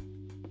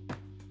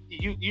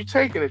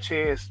taking a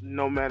chance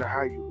no matter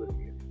how you look at it.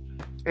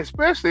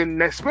 Especially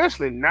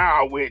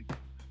now with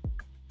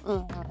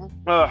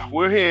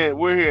we're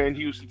here in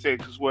Houston,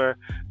 Texas, where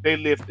they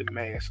lifted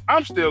masks.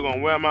 I'm still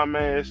gonna wear my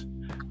mask.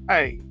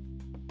 Hey,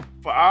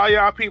 for all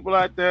y'all people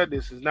out there,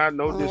 this is not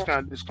this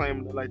kind of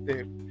disclaimer like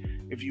that.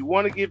 If you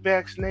want to get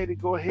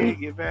vaccinated, go ahead and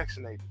get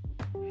vaccinated.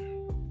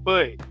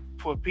 But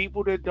for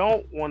people that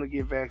don't want to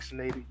get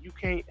vaccinated, you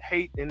can't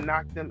hate and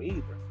knock them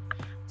either.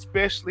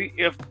 Especially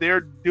if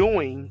they're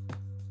doing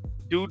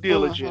due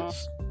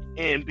diligence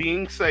and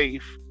being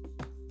safe.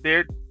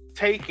 They're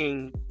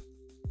taking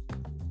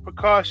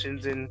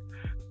precautions and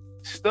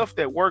stuff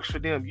that works for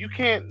them. You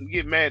can't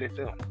get mad at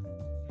them,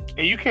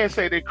 and you can't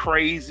say they're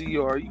crazy,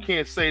 or you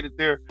can't say that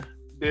they're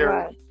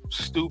Right.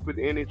 stupid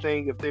or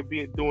anything if they're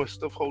doing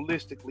stuff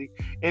holistically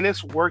and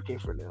it's working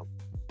for them.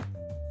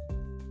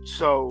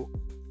 So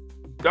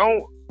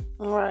don't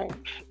Right.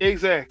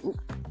 exactly.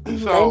 So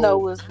they know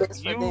what's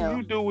best for them.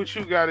 You do what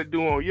you got to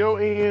do on your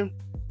end.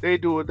 They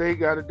do what they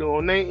got to do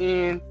on their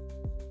end.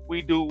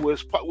 We do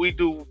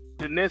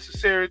the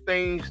necessary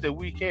things that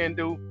we can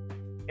do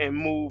and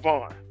move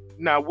on.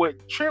 Now,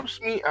 what trips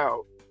me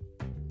out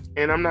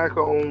and I'm not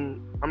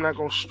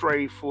gonna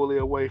stray fully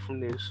away from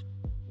this.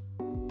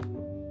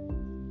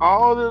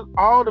 All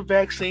the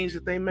vaccines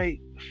that they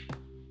make,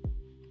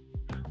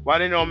 why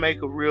they don't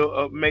make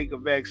make a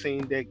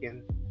vaccine that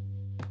can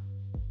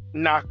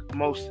knock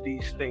most of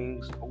these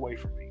things away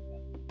from people?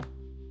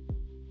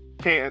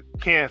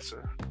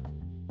 Cancer,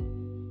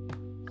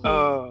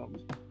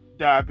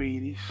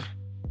 diabetes,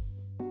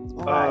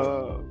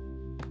 Right.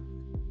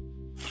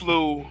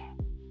 flu,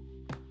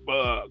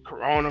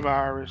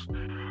 coronavirus.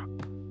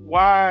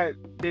 Why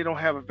they don't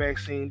have a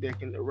vaccine that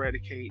can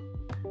eradicate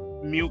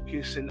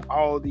mucus and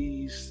all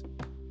these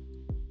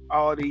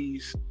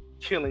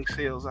killing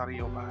cells out of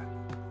your body?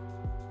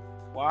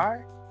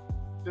 Why?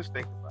 Just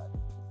think about it.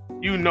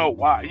 You know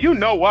why. You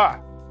know why.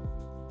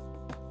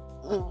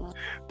 Mm.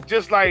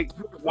 Just like,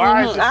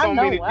 why is there I so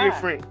know many why.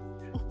 different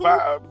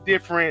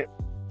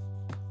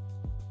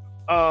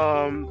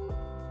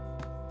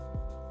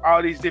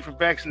all these different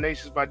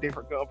vaccinations by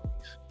different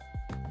companies?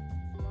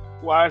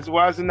 Why is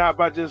it not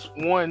by just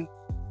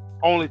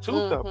only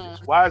two companies?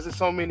 Why is there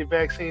so many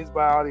vaccines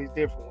by all these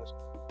different ones?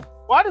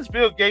 Why does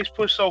Bill Gates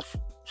push so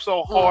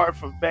hard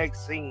for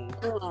vaccines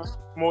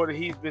more than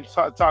he's been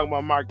talking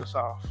about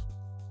Microsoft?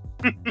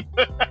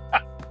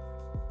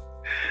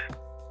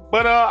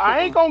 But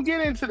I ain't gonna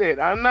get into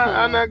that. I'm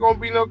not gonna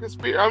be no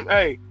conspiracy.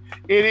 Hey,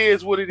 it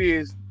is what it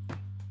is.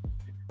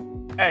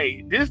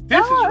 Hey, this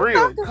is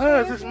real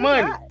because it's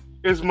money. Right.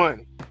 It's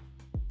money.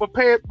 But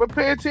pay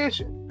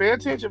attention. Pay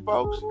attention,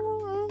 folks.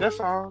 That's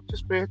all.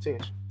 Just pay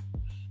attention.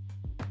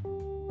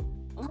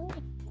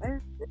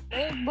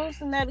 They're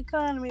boosting that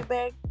economy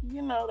back.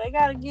 You know, they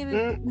gotta get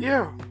it.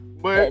 Yeah,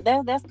 but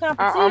That's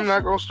competition. I'm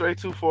not gonna stray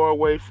too far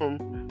away from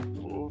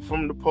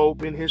the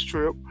Pope in his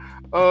trip.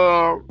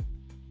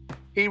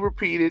 He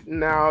repeated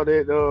now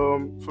that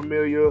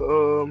familiar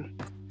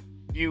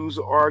views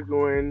are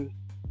arguing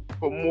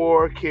for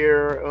more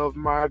care of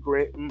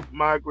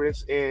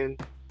migrants and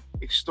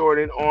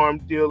extorting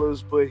armed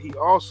dealers, but he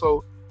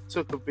also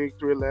took a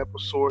victory lap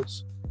of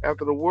sorts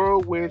after the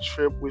whirlwind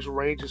trip, which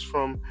ranges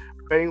from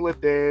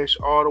Bangladesh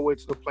all the way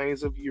to the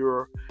plains of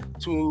Europe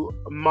to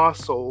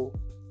Mosul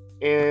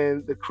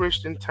and the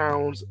Christian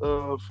towns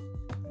of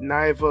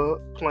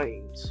Niva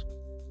Plains.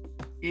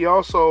 He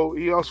also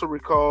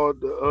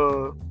recalled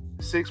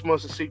 6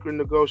 months of secret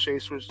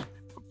negotiations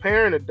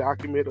preparing a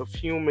document of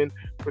human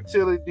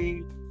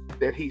fertility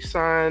that he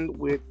signed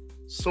with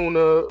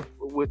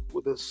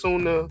the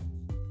Sunni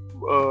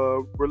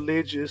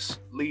religious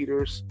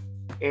leaders,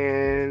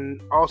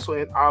 and also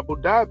in Abu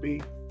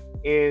Dhabi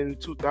in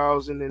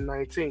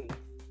 2019,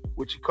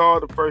 which he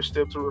called the first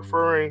step to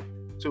referring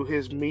to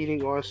his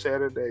meeting on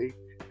Saturday.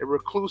 A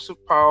reclusive,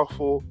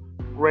 powerful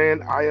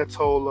Grand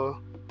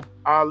Ayatollah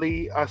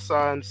Ali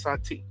Hassan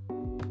Sati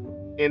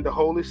in the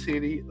holy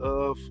city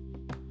of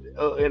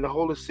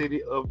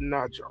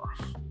Najaf.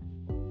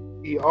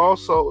 He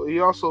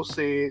also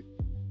said,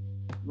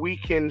 "We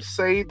can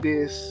say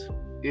this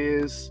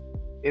is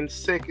in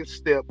second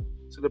step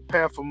to the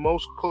path of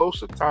most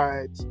closer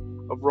ties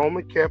of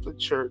Roman Catholic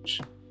Church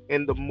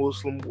and the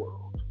Muslim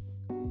world."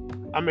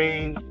 I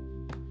mean,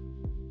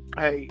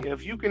 hey,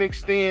 if you can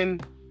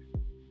extend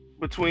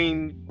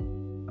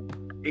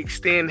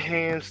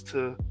hands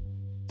to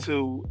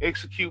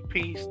execute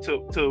peace,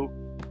 to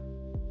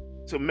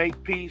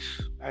make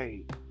peace,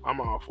 hey,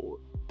 I'm all for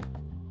it.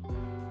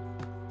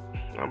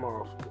 I'm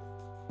all for it.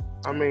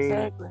 I mean,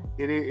 Exactly.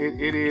 it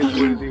is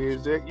what it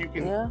is. That you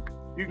can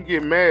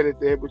get mad at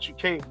that, but you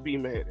can't be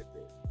mad at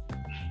that.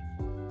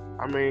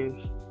 I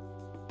mean,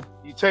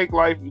 you take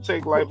life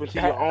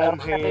into your own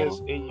hands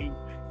and you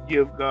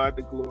give God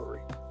the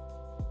glory.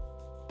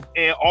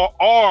 And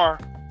or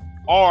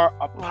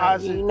a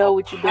positive. You know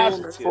what you're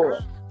doing it for.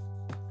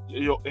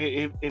 You know,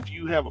 if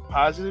you have a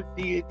positive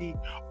deity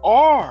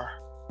or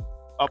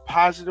a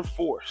positive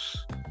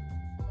force,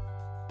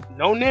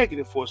 no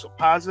negative force, a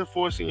positive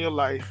force in your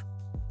life,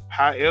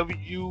 however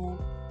you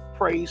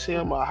praise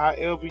him or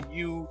however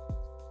you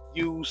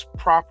use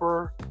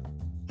proper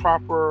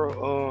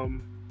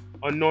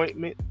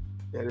anointment,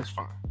 that is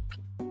fine.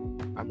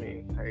 I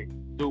mean, hey,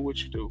 do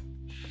what you do.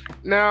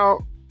 Now,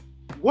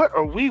 what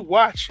are we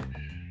watching?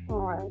 All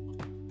right.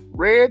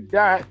 Red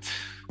Dot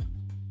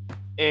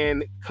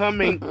and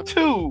Coming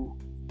to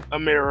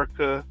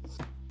America,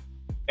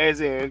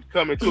 as in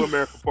Coming to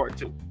America Part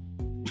 2.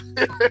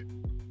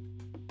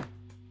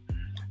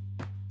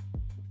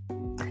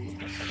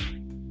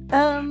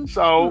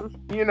 So,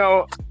 you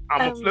know,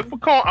 I'm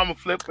gonna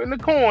flip in the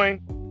coin.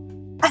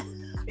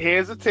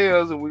 Heads or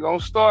tails, and we're gonna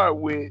start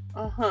with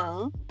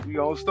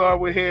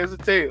heads or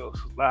tails.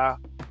 Now,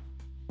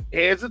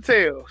 heads or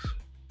tails.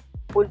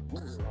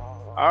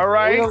 All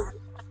right.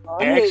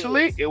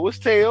 Actually, it was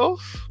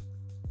tails.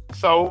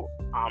 So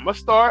I'm gonna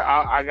start.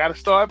 I gotta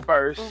start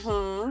first.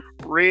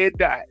 Red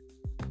Dot.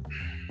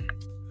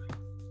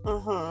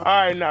 All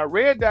right, now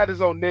Red Dot is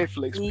on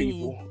Netflix,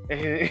 people,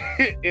 and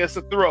it's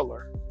a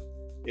thriller.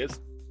 It's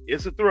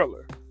a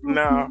thriller.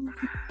 Now,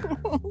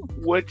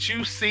 what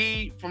you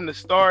see from the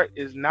start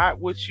is not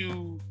what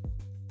you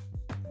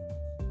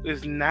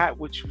is not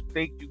what you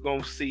think you're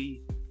gonna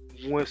see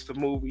once the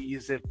movie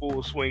is in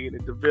full swing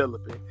and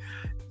developing.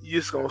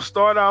 You're just gonna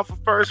start off the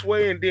first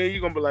way, and then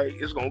you're gonna be like,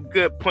 it's gonna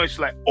gut punch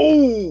like,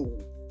 oh,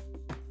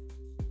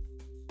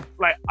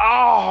 like,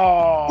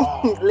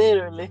 oh,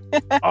 literally.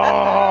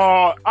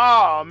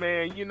 oh,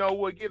 man, you know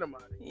what? Get him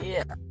out of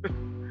here. Yeah.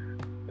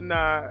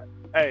 Nah,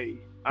 hey,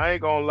 I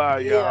ain't gonna lie,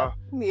 y'all.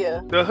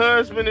 Yeah. The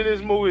husband in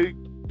this movie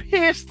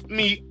pissed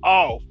me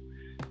off.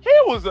 He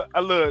was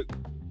a look.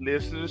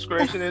 Listen,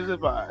 discretion is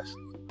advised.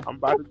 I'm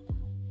about to.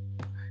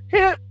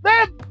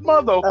 That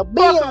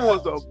motherfucker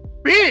was a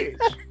bitch.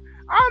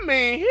 I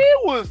mean, he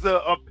was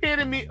the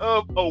epitome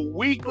of a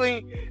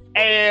weakling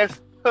ass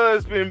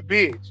husband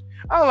bitch.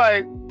 I'm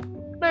like,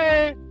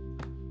 man,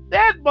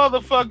 that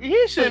motherfucker,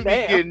 he shouldn't be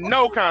getting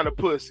no kind of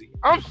pussy.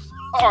 I'm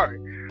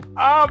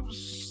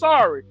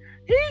sorry.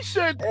 He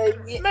should,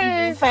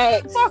 man,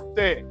 facts. fuck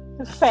that.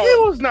 Facts. He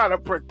was not a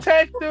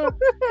protector.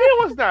 He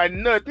was not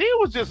nothing. He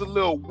was just a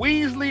little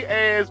Weasley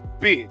ass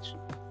bitch.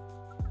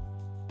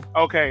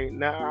 Okay,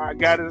 now I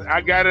got it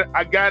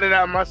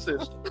out of my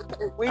system.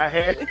 I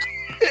had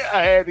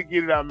to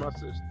get it out of my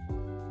system.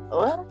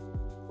 What?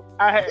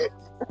 I had.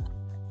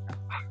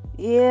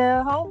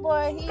 Yeah,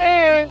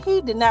 homeboy,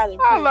 he did not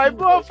impress. I'm like,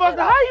 motherfucker,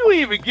 how you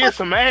even get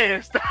some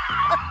ass?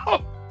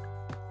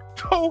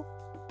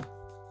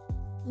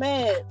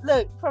 Man,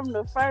 look, from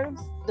the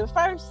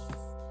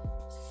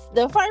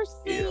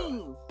first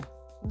scene,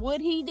 what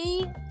he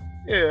did.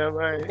 Yeah,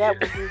 man. That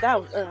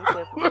was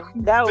unacceptable.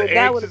 That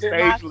would have been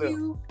my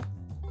cue.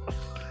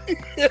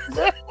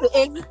 The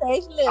exit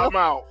stage left. I'm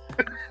out.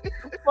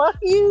 Fuck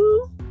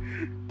you.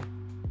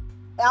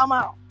 I'm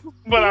out.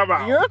 But I'm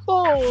out. You're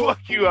cool.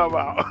 Fuck you, I'm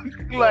out.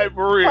 Like,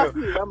 for real. Fuck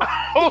you, I'm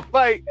out.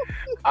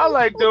 I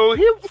like, dude,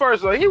 he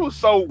was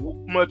so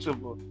much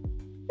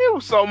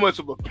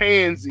of a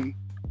pansy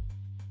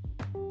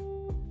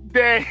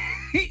that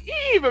he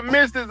even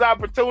missed his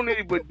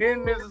opportunity, but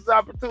didn't miss his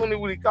opportunity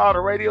when he called a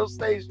radio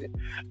station.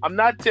 I'm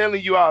not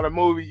telling you out of the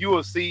movie, you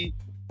will see,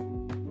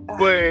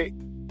 but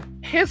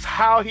here's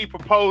how he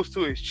proposed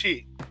to his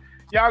chick.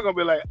 Y'all gonna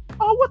be like,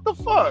 oh, what the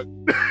fuck?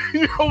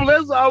 You know,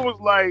 I was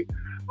like,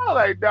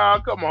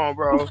 dog, come on,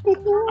 bro.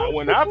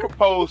 When I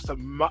proposed to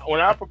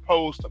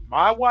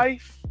my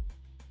wife,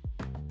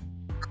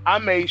 I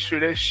made sure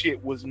that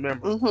shit was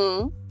memorable.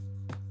 Mm-hmm.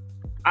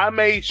 I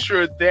made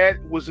sure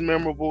that was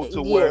memorable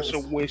to where,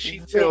 so when she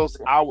tells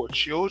our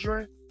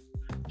children,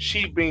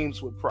 she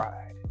beams with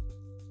pride.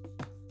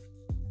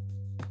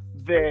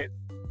 That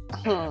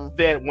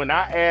when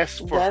I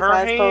asked for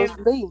her hand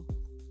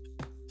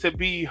to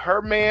be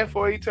her man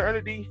for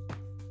eternity,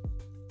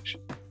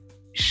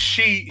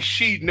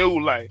 she knew,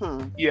 like,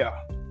 yeah,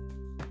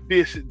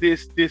 this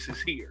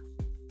is here.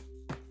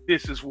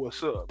 This is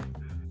what's up.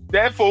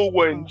 That fool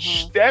wasn't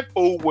shit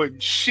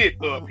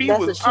up.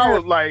 I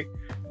was like,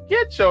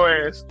 get your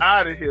ass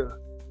out of here.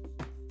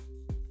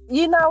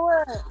 You know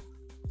what?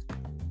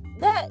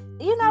 What?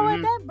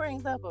 That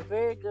brings up a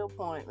very good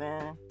point,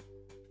 man.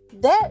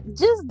 That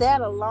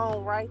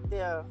alone right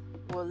there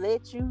will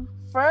let you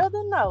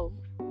further know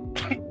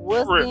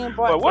what's being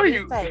brought to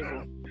this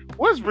table.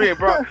 What's being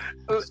brought?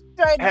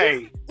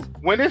 Hey,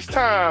 when it's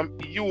time,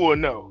 you will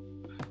know.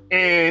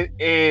 And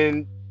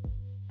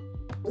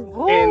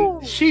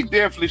she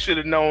definitely should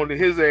have known that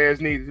his ass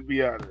needed to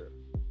be out of there.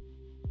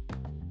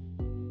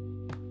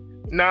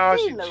 No,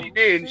 she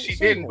didn't. She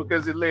didn't,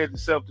 because it led to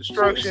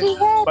self-destruction.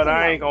 But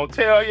I ain't gonna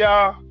tell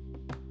y'all.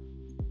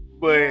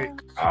 But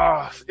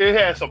it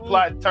had some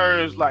plot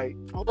turns. Like,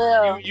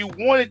 you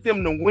wanted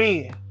them to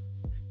win,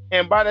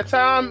 and by the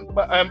time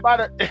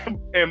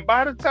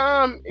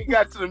it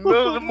got to the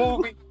middle of the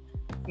movie,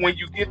 when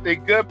you get their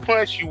gut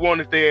punch, you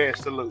wanted their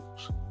ass to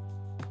lose.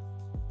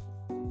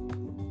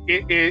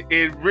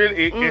 It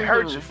really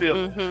hurts your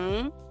feelings.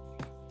 Mm-hmm.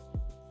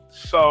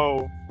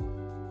 So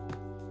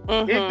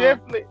it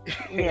definitely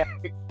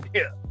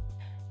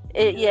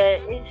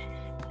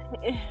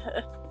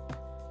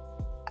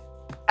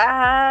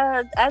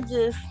I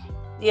just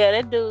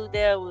that dude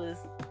there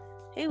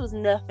he was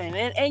nothing,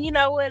 and you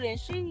know what, and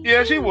she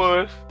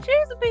was.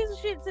 She's a piece of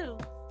shit too,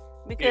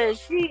 because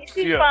she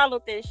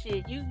followed that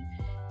shit.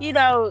 You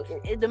know,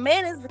 the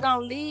man is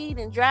gonna lead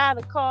and drive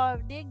the car.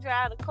 If Dick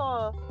drive the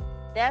car,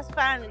 that's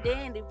fine and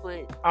dandy,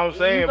 but I'm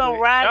saying, you gonna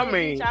ride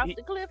bitch off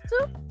the cliff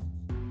too?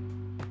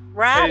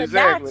 Ride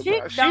exactly. Or die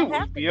chick she don't was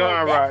have to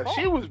beyond go that right.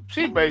 far.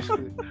 She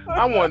basically.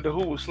 I wonder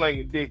who was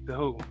slinging dick to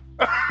who.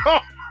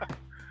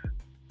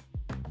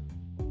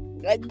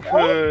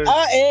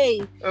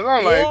 Hey.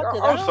 I'm like,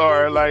 I'm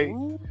sorry, like,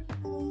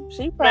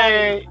 she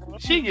probably,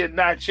 she get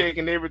not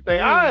checking everything.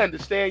 I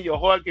understand your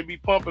heart can be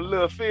pumping a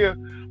little fear,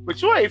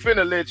 but you ain't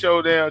finna let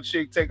your damn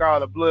chick take all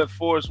the blood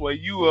force where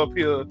you up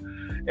here,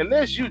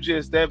 unless you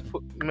just that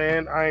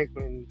man. I ain't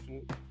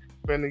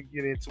finna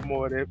get into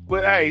more of that.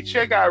 But hey,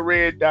 check out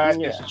Red Dot.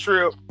 It's a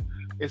trip.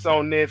 It's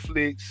on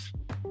Netflix.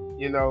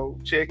 You know,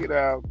 check it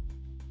out,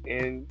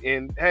 and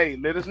hey,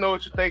 let us know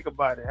what you think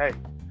about it. Hey.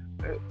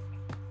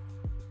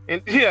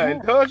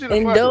 Indulge in the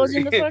Indulge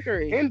in the fuckery.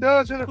 fuckery.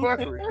 Indulge in the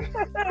fuckery.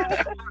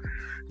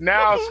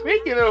 Now,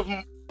 speaking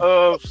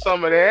of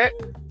some of that,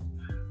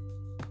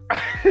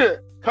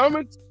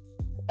 coming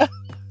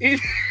and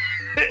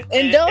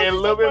a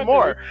little bit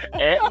more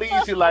at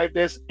Lazy Life.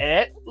 That's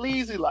at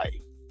Lazy Life.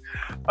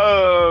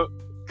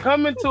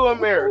 Coming to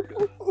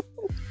America.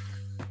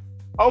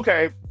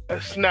 Okay,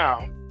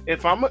 now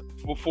if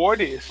before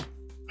this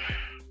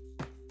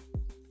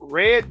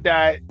Red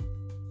Dot,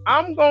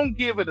 I'm gonna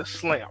give it a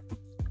slap.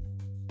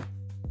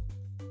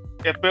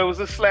 If it was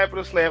a slap or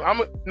a slam,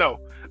 I'm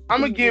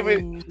gonna give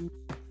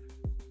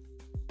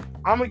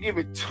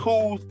it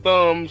 2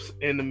 thumbs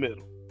in the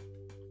middle,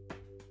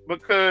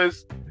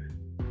 because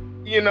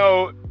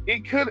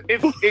it could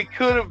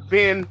have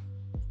been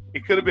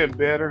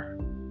better.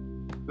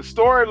 The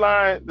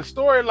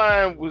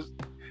storyline was,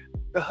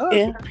 the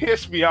husband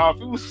pissed me off.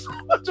 He was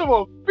such of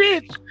a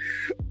bitch.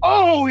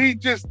 Oh,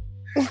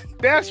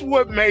 that's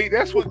what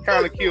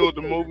kind of killed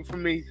the movie for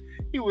me.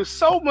 He was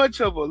so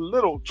much of a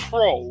little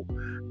troll.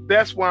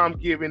 That's why I'm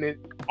gonna give it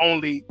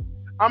only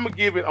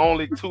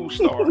 2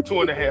 stars,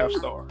 2.5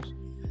 stars.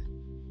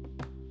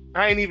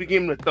 I ain't even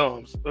giving the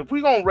thumbs. If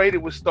we gonna rate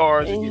it with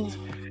stars,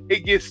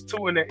 it gets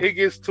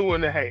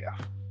 2.5.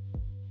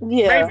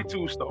 Yeah, maybe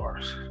 2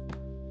 stars.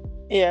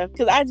 Yeah,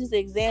 because I just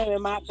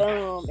examined my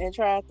thumb and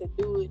tried to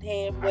do it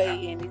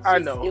halfway, and I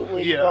know.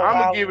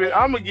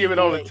 I'm gonna give it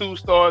only 2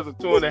 stars or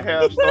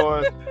 2.5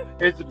 stars.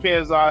 It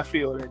depends how I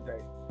feel that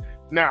day.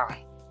 Now,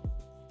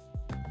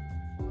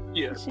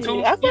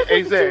 exactly.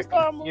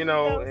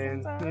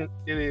 And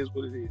it is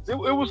what it is. It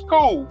was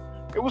cool.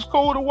 It was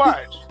cool to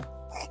watch.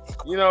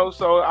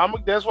 So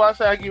that's why I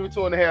say I give it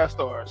 2.5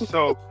 stars.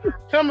 So,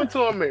 Coming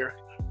to America,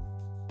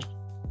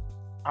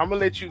 I'm gonna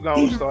let you go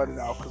and start it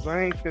out because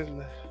I ain't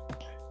finna.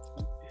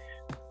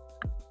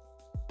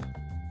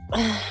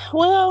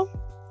 Well,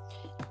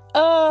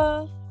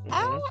 I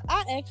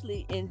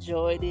actually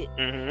enjoyed it.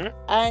 Mm-hmm.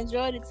 I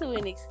enjoyed it to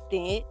an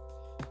extent.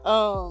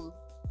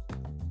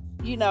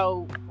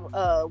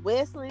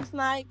 Wesley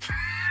Snipes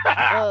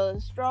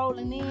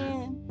strolling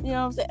in. You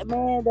know what I'm saying,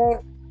 man?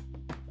 That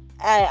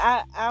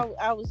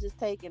I was just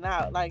taken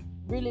out. Like,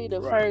 really,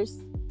 the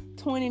first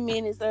 20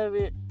 minutes of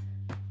it,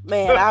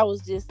 man, I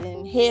was just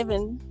in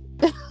heaven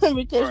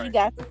because you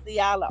got to see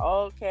all the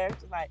old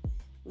characters like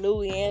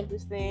Louis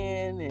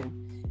Anderson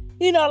and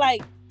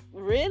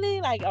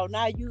really, like, oh,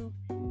 now you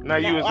is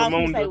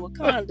Zamunda.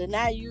 Wakanda.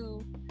 Now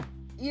you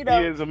is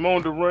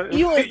Zamunda run.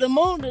 You is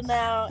Zamunda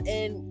now,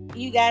 and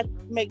you got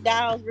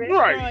McDowell's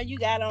restaurant. Right. You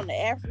got on the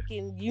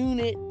African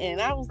unit, and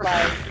I was like,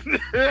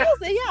 I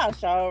said, y'all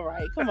sure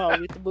right. Come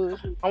on with the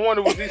bullshit. I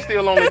wonder was he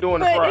still only doing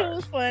the fries? It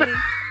was funny.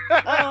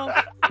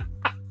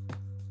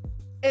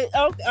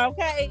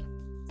 Okay.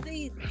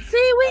 See,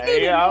 we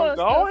need more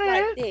stuff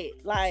like that.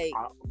 Like,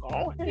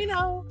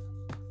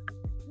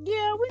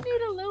 yeah, we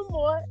need a little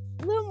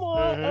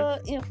more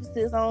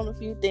emphasis on a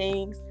few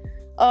things.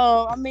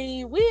 I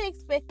mean, we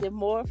expected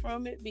more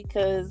from it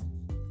because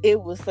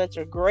it was such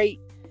a great,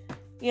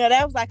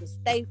 that was like a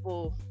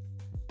staple,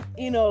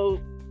 in the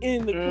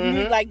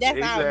community. Like,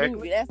 that's our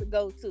movie. That's a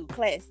go-to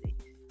classic.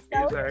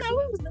 So, we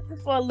was looking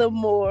for a little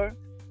more.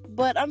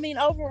 But, I mean,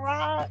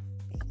 overall,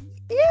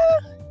 yeah,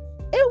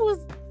 it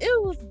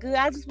was good.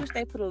 I just wish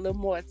they put a little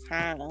more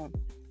time.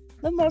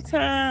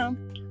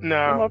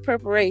 More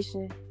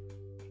preparation.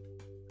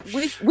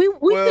 We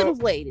could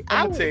have waited.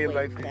 I'm gonna tell you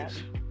like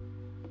this.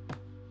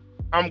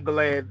 I'm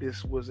glad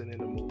this wasn't in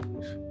the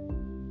movies,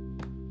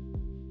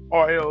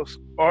 or else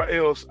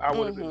I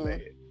would have been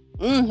mad.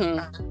 Mm-hmm.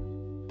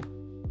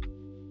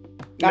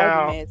 Now,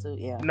 I would be mad too.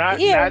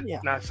 Yeah.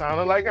 Not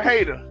sounding like a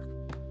hater.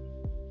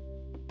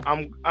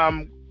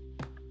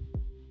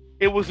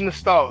 It was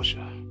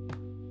nostalgia.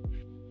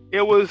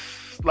 It was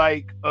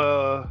like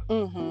a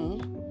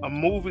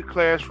movie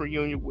class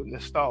reunion with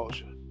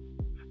nostalgia.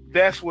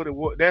 That's what it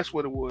was. That's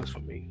what it was for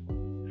me.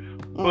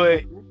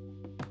 But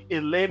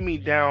it led me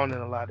down in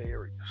a lot of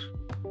areas.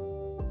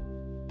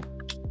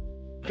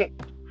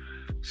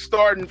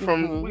 Starting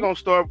from, we're gonna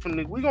start from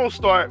the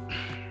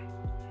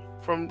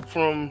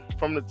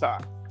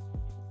top.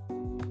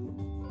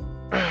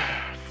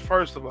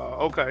 First of all,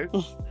 okay,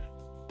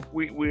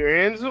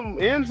 we're in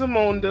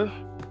Zamunda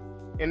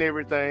and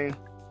everything,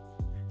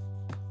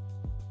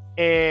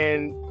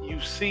 and you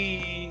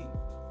see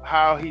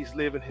how he's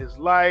living his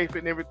life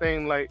and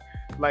everything like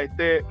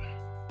that.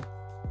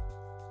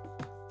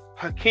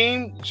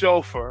 Hakeem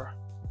Joffer,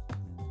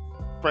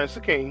 Prince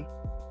Hakeem.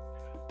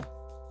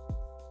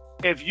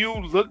 If you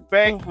look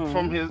back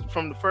from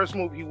the first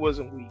movie, he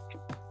wasn't weak.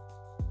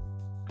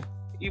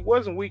 He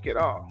wasn't weak at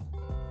all.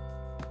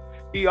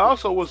 He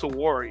also was a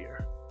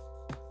warrior.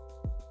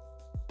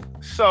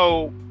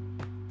 So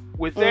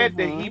with that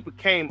he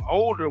became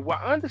older. Well,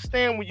 I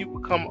understand when you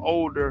become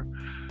older,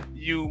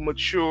 you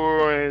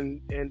mature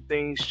and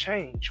things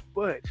change.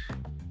 But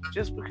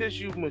just because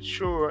you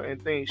mature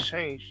and things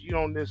change, you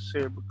don't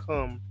necessarily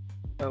become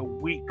a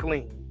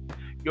weakling.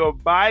 Your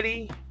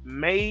body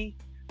may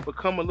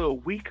become a little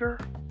weaker,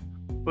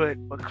 but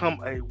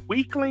become a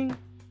weakling?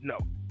 No.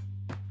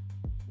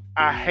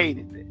 I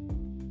hated that.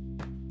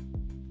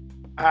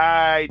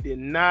 I did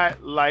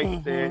not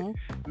like that.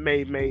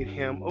 Made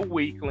him a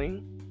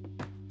weakling.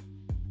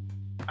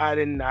 I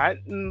did not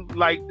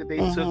like that they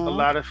took a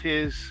lot of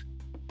his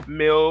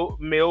male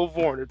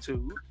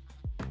vulneritude,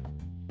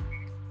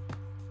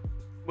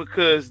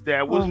 because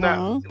that was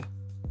not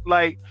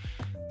like,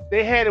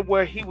 they had it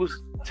where he was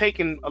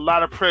taking a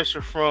lot of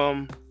pressure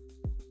from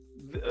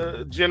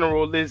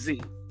General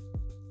Lizzie.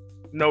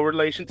 No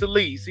relation to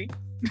Lizzie.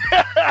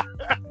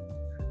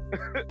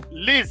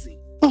 Lizzie.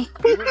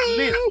 He was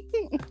Lizzie.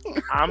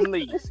 I'm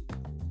Lizzie.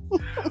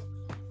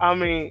 I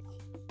mean,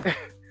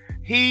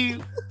 he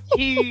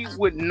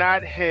would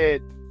not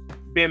have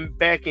been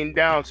backing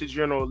down to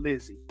General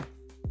Lizzie.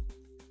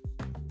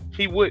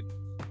 He would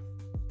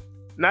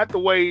not the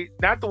way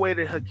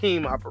that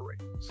Hakeem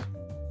operates.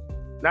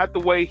 Not the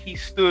way he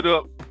stood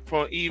up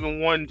for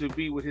even wanting to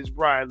be with his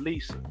bride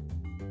Lisa,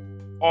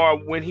 or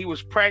when he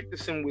was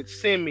practicing with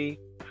Simi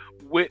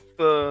with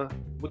the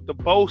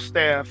bow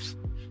staffs,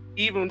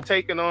 even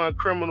taking on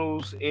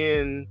criminals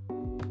in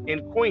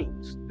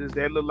Queens. Does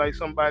that look like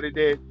somebody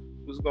that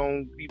was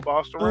gonna be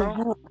bossed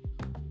around?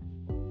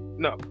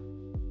 No.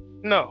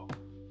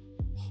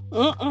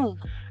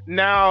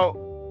 Now,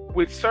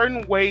 with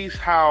certain ways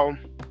how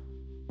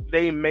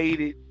they made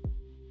it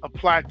a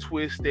plot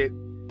twist that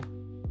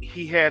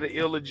he had an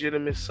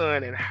illegitimate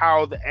son and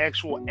how the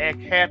actual act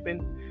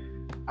happened,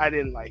 I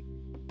didn't like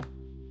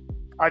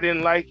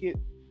it.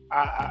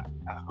 I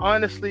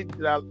honestly,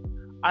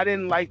 I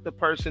didn't like the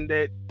person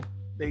that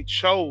they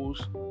chose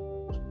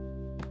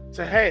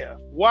to have.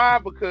 Why?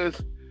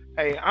 Because,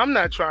 hey, I'm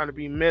not trying to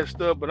be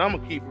messed up, but I'm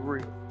gonna keep it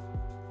real.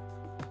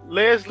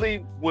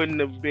 Leslie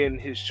wouldn't have been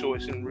his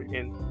choice on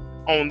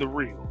the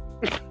real.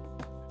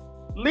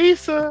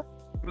 Lisa,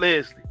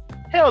 Leslie,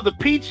 hell, the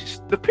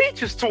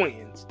Peaches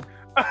twins.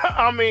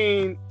 I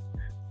mean,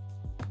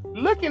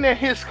 looking at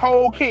his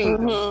whole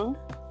kingdom,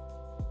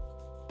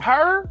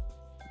 her,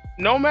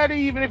 no matter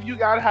even if you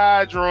got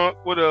high, drunk,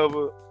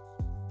 whatever,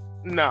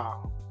 nah,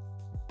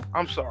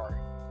 I'm sorry.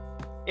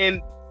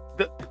 And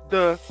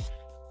the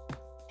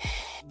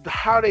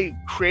how they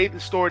created the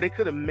story, they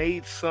could have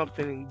made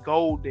something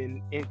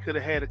golden and could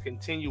have had a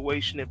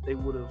continuation if they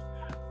would have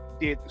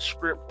did the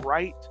script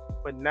right.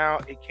 But now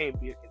it can't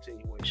be a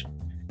continuation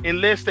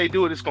unless they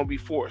do it. It's gonna be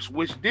forced.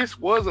 Which this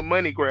was a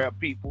money grab.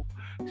 People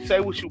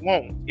say what you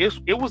want.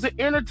 It was an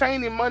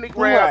entertaining money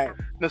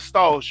grab,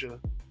 nostalgia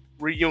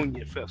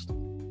reunion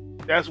festival.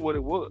 That's what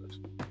it was.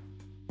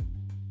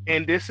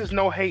 And this is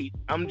no hate.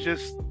 I'm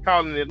just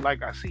calling it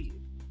like I see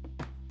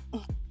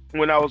it.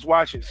 When I was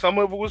watching, some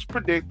of it was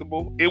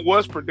predictable. It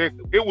was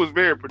predictable. It was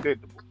very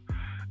predictable.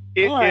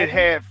 It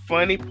had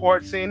funny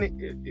parts in it.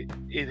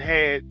 It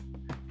had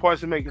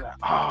parts that make it like,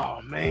 oh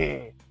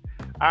man.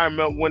 I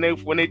remember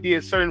when they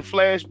did certain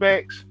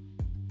flashbacks,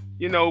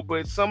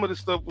 but some of the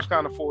stuff was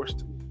kind of forced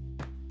to.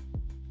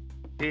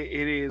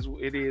 It is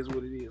what it is.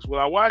 Will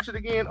I watch it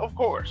again? Of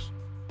course.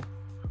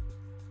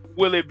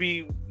 Will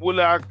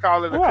I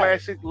call it a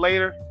classic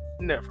later?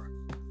 Never.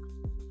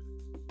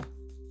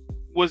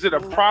 Was it a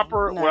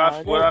proper?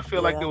 Would I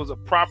feel like it was a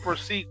proper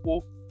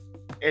sequel,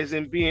 as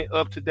in being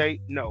up to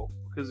date? No,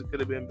 because it could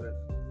have been better.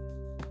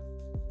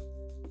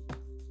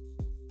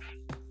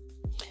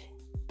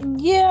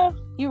 Yeah,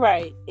 you're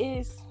right.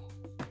 It's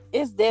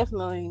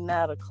definitely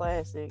not a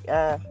classic.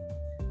 I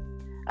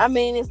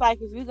mean, it's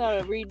like if you're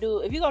gonna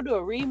do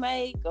a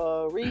remake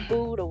or a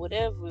reboot or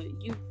whatever,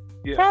 you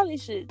probably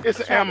should. It's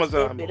an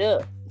Amazon. Step it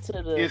up to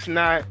the. It's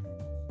not.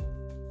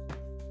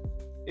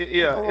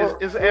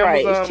 It's an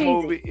Amazon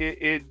movie.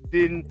 It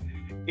didn't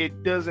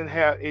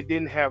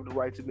have the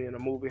right to be in a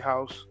movie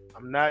house.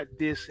 I'm not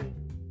dissing.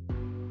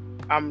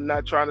 I'm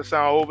not trying to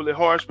sound overly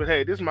harsh, but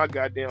hey, this is my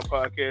goddamn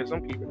podcast.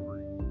 I'm keeping it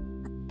real.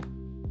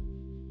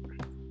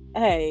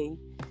 Hey,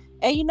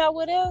 and you know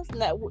what else?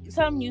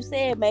 Something you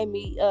said made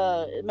me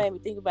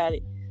think about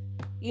it.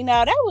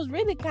 That was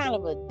really kind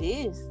of a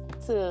diss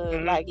to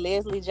like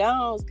Leslie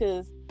Jones,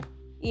 because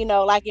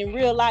like in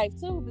real life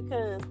too,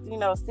 because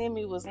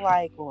Simi was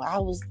like, well,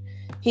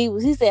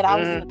 he said I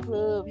was in the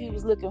club, he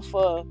was looking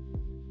for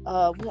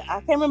I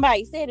can't remember how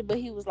he said it, but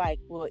he was like,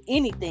 well,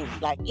 anything,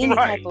 like any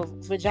type of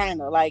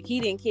vagina, like he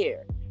didn't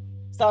care.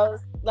 So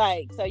it's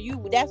like,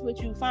 that's what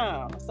you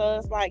found. So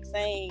it's like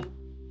saying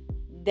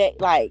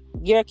that like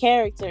your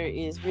character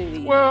is really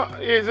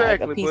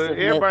exactly, like but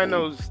everybody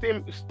knows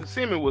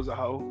Simi was a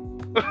hoe.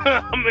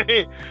 I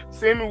mean,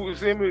 Simi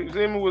was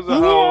a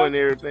hoe and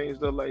everything,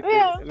 stuff like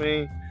that. I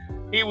mean,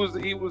 he was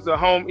the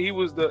home.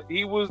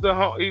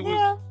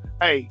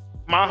 Hey,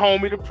 my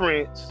homie, the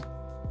Prince.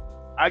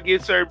 I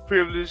get certain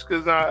privilege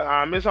because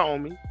I'm his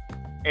homie,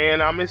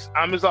 and I'm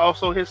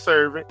also his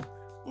servant.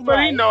 But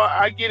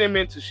I get him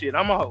into shit.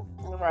 I'm a hoe,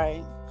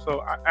 right?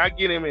 So I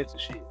get him into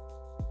shit.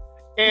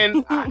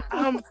 And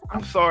I'm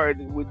sorry,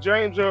 with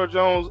James Earl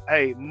Jones,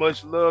 hey,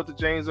 much love to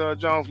James Earl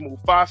Jones,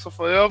 Mufasa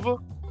forever.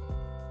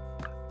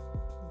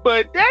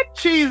 But that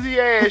cheesy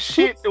ass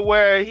shit to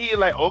where he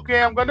like,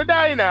 okay, I'm gonna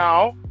die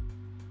now.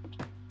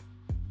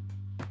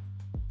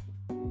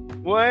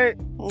 What?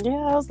 Yeah,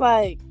 I was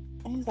like,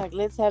 He's like,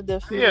 let's have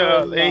the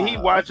Yeah, funeral and he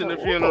now. watching the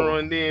funeral,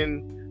 and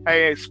then,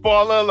 hey,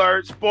 spoiler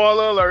alert,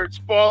 spoiler alert,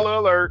 spoiler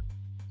alert.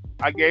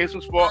 I gave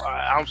some spoil.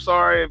 I'm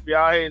sorry if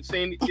y'all hadn't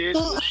seen it yet,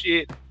 but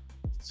shit,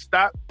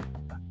 stop, I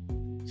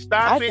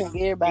stop it, think and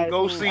everybody's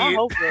go seen. I see it.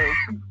 hope so.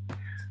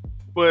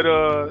 But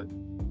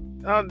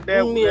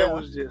that Yeah.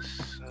 was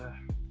just.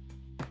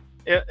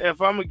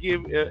 If I'm gonna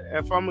give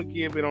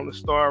it on the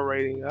star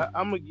rating,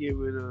 I'm gonna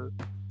give it a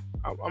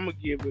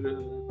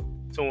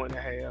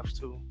 2.5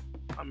 too.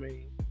 I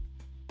mean,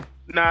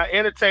 now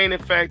entertaining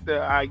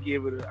factor, I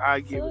give it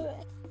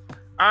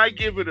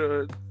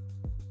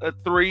a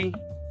 3.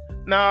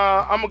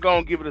 Nah, I'm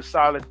gonna give it a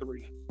solid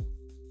 3.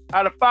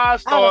 Out of 5 Out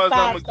of stars,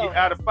 five stars.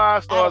 out of 5 Out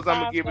of stars, I'm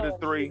gonna five give it a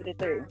stars, 3. give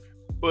it a 3.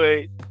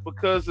 But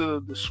because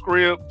of the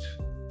script,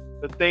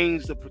 the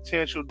things, the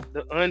potential,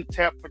 the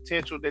untapped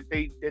potential that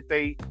they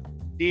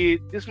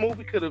did, this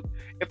movie could have,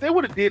 if they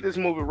would have did this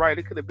movie right,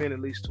 it could have been at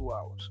least 2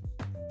 hours.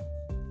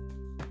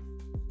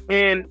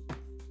 And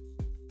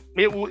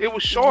it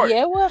was short.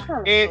 Yeah, it was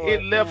kind of And short,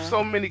 it left yeah.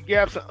 so many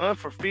gaps and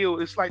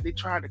unfulfilled. It's like they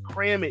tried to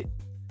cram it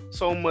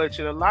so much,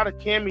 and a lot of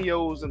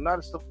cameos and a lot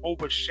of stuff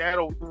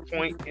overshadowed the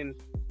point and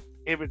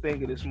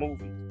everything in this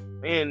movie.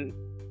 And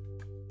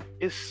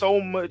it's so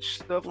much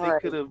stuff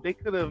Right. they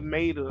could have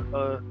made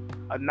a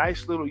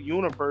nice little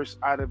universe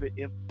out of it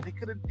if they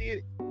could have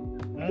did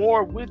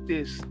more with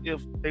this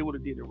if they would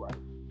have did it right.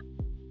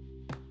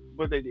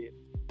 But they did.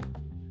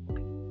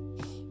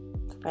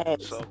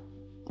 Facts. So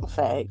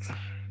Facts.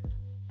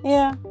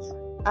 Yeah,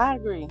 I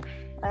agree.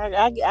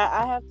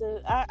 I have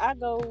to. I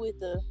go with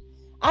the.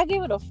 I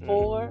give it a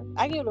 4.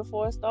 I give it a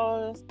 4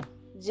 stars,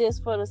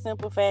 just for the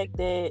simple fact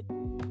that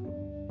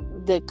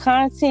the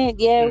content,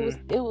 yeah,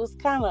 it was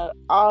kind of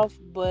off,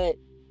 but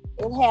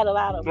it had a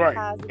lot of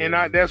positive and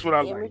that's what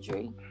I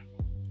imagery. Like.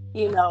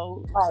 You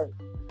know, like,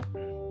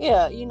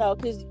 yeah, you know,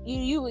 because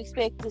you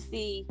expect to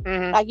see,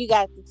 like, you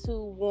got the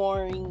two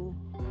warring,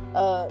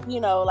 you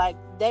know, like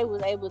they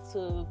was able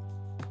to,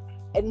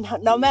 and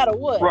no matter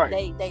what,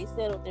 they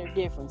settled their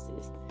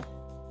differences.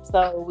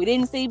 So we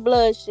didn't see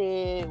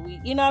bloodshed.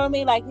 You know what I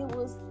mean? Like, it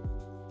was.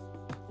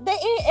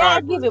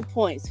 I give it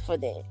points for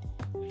that.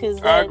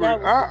 Because I agree.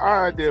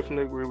 I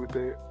definitely agree with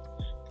that.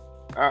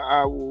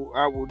 I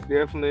will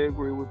definitely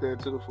agree with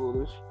that to the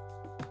fullest.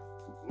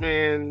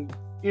 And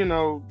you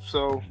know,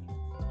 so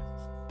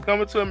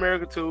Coming to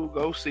America 2,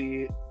 go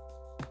see it.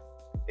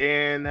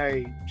 And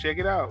hey, check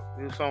it out.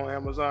 It's on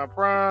Amazon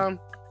Prime.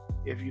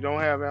 If you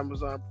don't have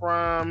Amazon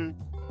Prime,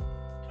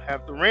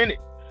 have to rent it.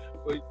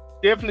 But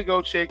definitely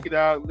go check it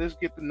out. Let's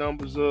get the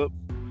numbers up.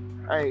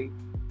 Hey,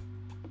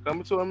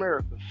 Coming to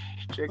America.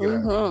 Check it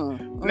out.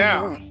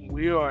 Now,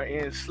 we are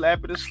in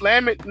Slap It or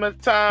Slam It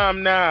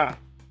time now.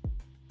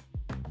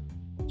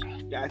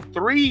 Got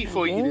 3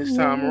 for you this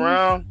time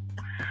around.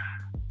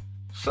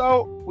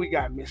 So, we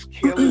got Miss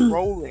Kelly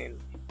Rowland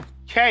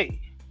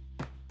K.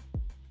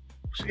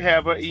 She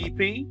have her EP.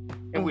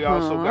 And we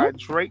also got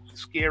Drake,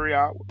 Scary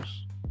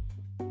Hours.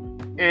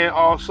 And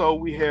also,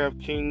 we have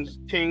Kings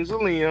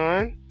of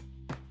Leon.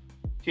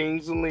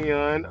 Kings of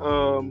Leon,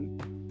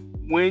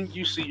 When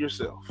You See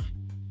Yourself.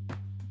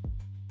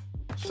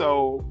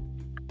 So,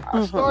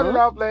 I started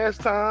off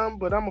last time,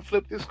 but I'm going to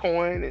flip this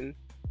coin and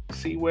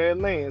see where it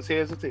lands.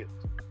 Heads or tails?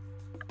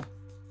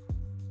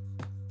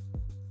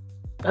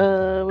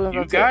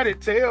 You got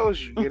it, tails.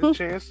 You get a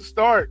chance to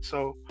start.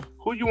 So,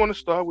 who you want to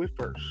start with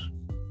first?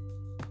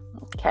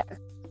 Okay.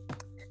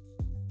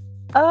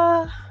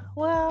 Well,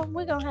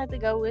 we're going to have to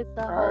go with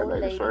the whole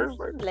ladies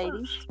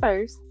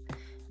first.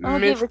 I'm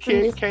going to give it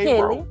to Miss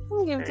Kelly. I'm going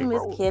to give it to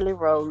Miss Kelly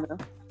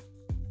Rowland.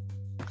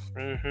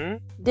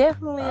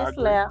 Definitely a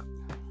slap.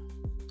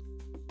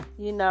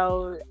 You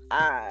know,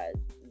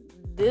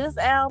 this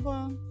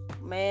album,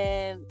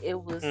 man, it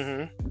was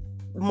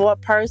more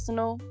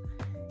personal,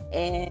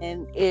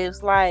 and it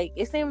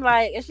seemed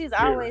like, and she's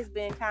always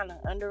been kind of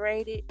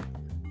underrated,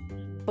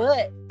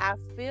 but I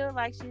feel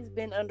like she's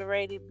been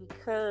underrated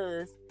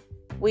because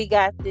we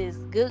got this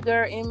good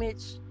girl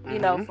image, you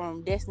know,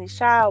 from Destiny's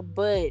Child,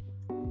 but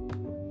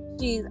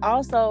she's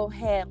also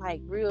had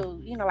like real,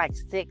 you know, like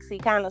sexy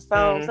kind of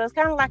songs. So it's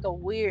kind of like a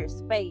weird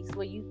space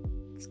where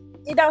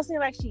it don't seem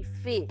like she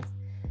fits.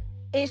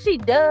 And she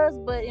does,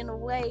 but in a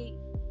way,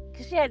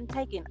 because she hadn't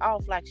taken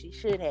off like she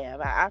should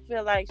have. I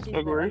feel like she's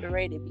been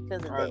underrated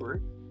because of that.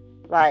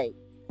 Like,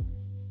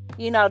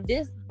 you know,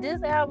 this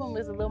album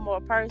is a little more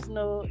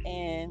personal,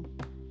 and,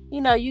 you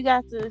know, you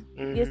got to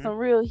get some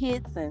real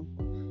hits. And,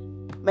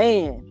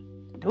 man,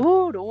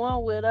 dude, the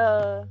one with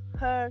her,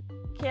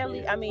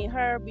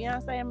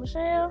 Beyonce and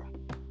Michelle,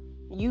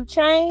 You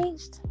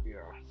Changed.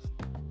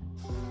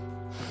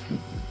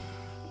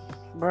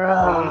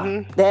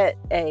 Bruh, that,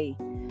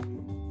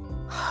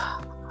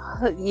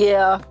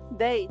 yeah,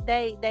 they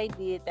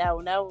did that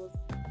one.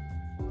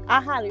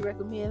 I highly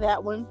recommend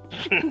that one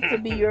to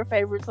be your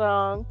favorite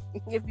song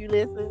if you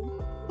listen.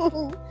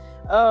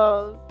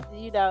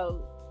 You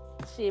know,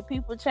 shit,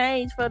 people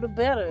change for the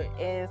better,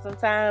 and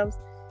sometimes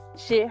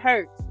shit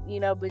hurts, you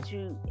know, but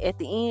you, at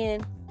the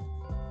end,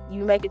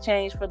 you make a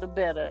change for the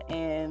better.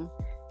 And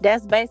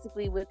that's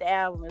basically what the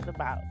album is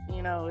about.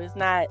 You know, it's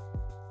not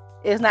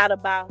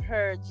about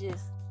her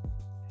just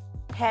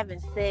having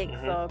sex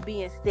or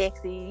being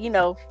sexy,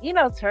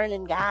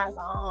 turning guys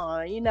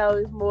on.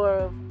 It's more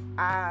of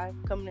I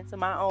coming into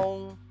my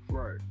own,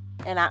 right?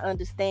 And I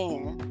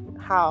understand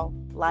how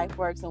life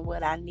works and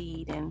what I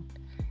need, and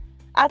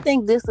I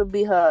think this will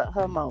be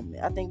her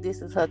moment. I think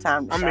this is her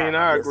time to shine.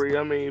 I agree.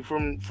 I mean,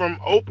 from the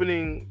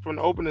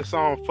opening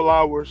song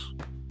 "Flowers"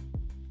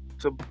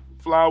 to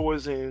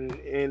 "Flowers,"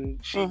 and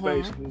she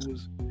basically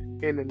was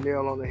hitting the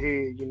nail on the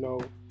head.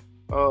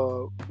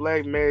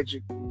 Black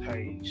Magic,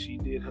 hey, she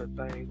did her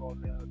thing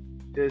on there.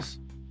 This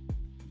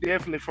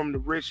definitely from the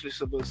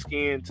richness of her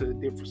skin to the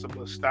difference of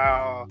her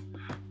style.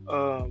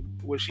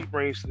 What she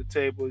brings to the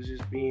table is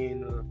just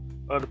being a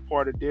other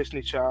part of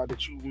Destiny Child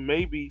that you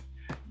maybe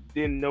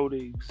didn't know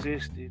they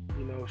existed.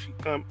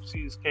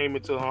 She just came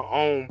into her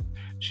own.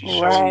 She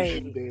shows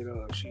you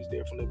that she's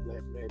definitely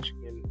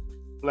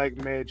Black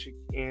Magic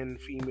in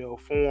female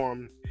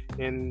form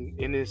and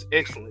in its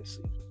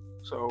excellency.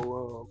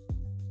 So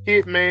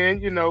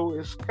Hitman,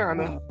 it's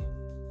kind of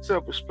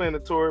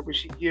self-explanatory, but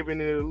she giving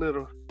it a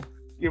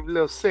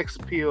little sex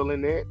appeal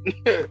in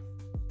that.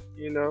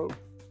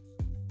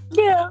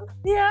 Yeah.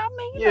 I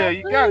mean,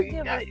 you gotta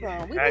give us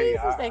some. We need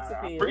some sex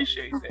appeal. I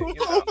appreciate that.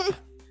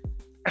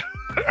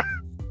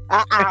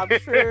 I'm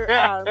sure.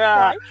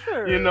 I'm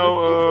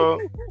sure.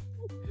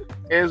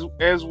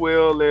 As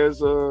well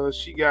as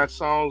she got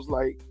songs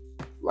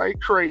like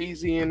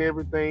Crazy and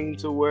everything,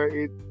 to where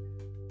it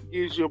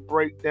gives you a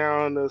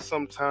breakdown of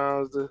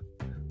sometimes the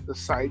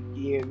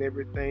psyche and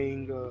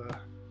everything,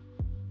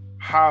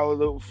 how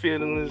the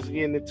feelings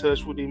getting in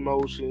touch with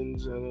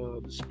emotions,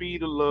 and the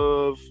speed of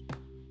love.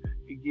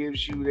 It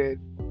gives you that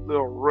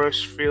little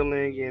rush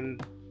feeling,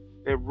 and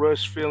that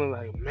rush feeling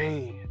like,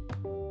 man,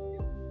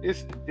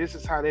 this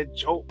is how that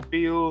joke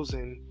feels.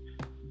 And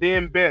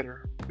then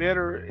better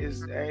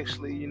is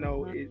actually,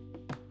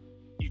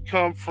 you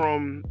come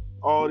from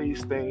all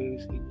these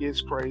things, it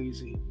gets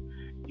crazy,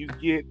 you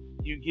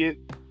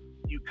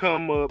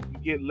come up, you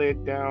get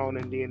let down,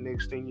 and then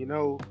next thing you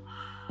know,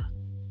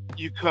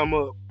 you come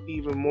up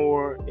even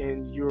more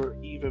and you're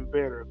even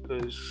better,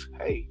 because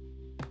hey,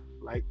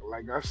 like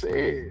I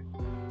said,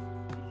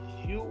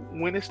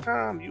 when it's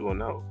time, you will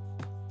know.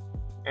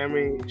 I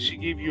mean, she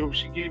give you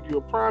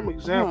a prime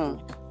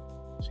example.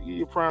 She give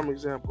you a prime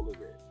example of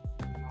that.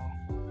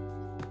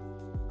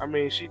 I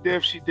mean, she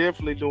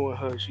definitely doing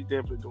her. She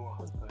definitely doing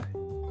her thing.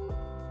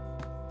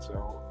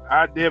 So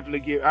I definitely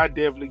give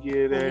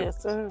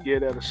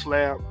that a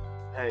slap.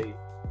 Hey,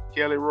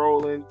 Kelly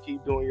Rowland,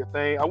 keep doing your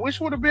thing. I wish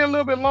it would have been a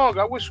little bit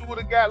longer. I wish we would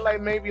have got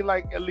maybe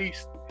at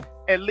least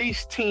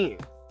 10.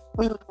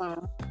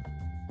 Mm-hmm.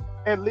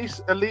 At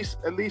least a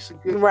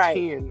good 10.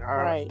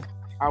 Right.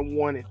 I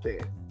wanted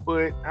that,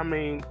 but I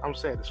mean, I'm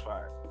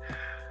satisfied.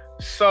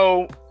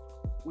 So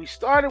we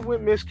started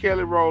with Miss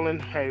Kelly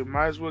Rowland. Hey,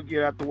 might as well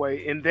get out the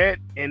way, and that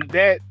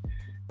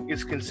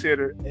is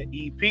considered an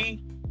EP,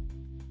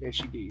 and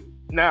she did.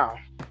 Now,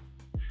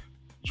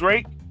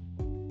 Drake,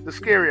 The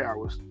Scary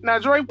Hours. Now,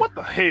 Drake, what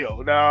the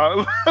hell,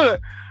 dog?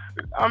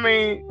 I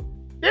mean,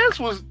 this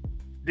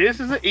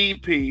is an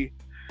EP.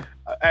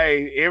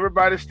 Hey,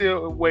 everybody's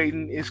still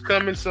waiting. It's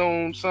coming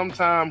soon,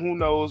 sometime, who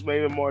knows,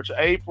 maybe March or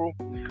April.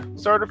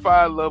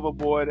 Certified Lover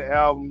Boy, the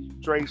album,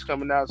 Drake's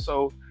coming out.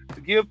 So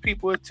to give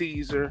people a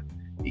teaser,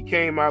 he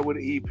came out with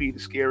an EP, The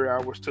Scary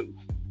Hours 2.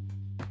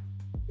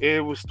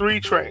 It was 3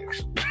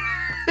 tracks.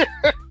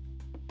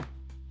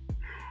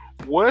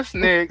 What's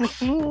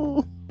Next,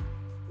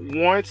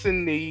 Wants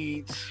and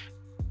Needs,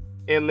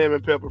 and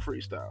Lemon Pepper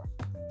Freestyle.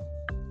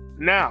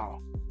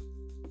 Now,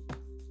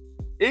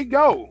 it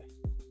go.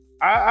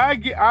 I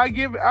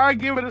give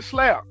it a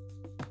slap,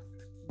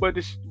 but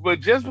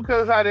just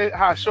because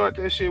how short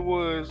that shit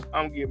was,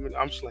 I'm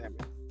slamming,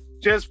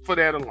 just for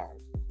that alone.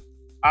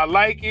 I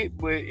like it,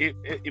 but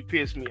it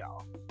pissed me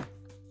off.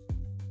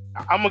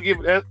 I'm gonna give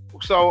it that.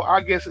 So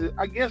I guess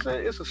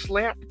it's a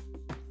slamp.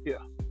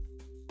 Yeah,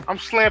 I'm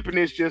slamping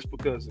this just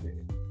because of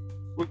that.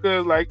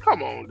 Because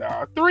come on,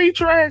 dog, 3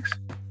 tracks.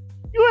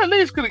 You at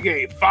least could have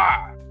gave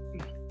 5.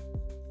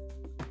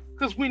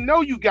 Because we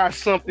know you got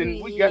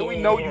something. We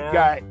know you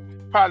got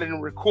probably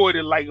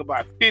recorded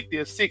about 50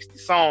 or 60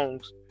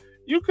 songs.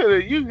 You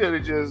could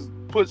have just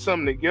put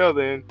something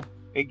together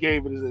and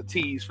gave it as a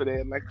tease for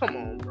that. Come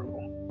on,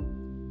 bro.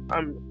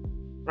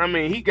 I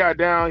mean, he got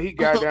down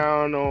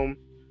on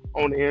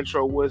the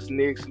intro, What's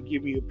Next, and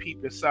give you a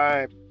peep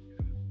inside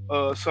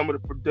some of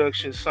the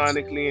production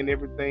sonically and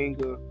everything,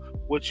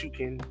 what you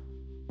can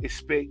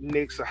expect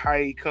next, or how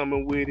he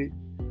coming with it.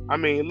 I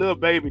mean, Lil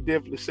Baby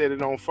definitely set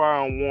it on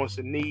fire on Wants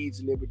and Needs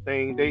and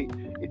everything.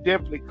 It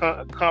definitely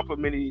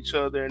complemented each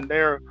other, and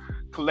their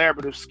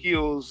collaborative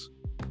skills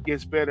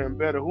gets better and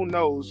better. Who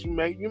knows? You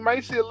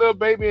might see a Lil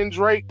Baby and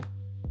Drake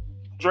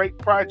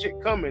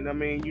project coming. I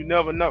mean, you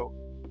never know.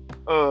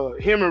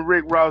 Him and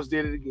Rick Ross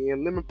did it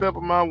again. Lemon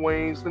Pepper My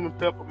Wings, Lemon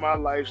Pepper My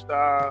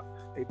Lifestyle.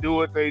 They do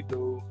what they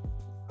do.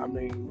 I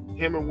mean,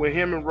 when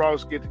him and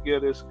Ross get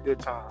together, it's a good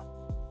time.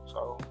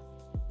 So,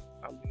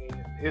 I mean,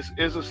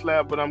 it's a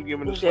slap, but I'm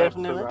giving it a slap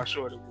because Definitely. I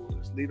short it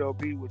was. Lido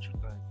B, what you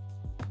think?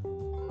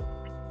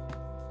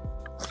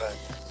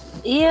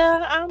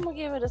 Yeah, I'm gonna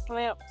give it a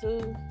slap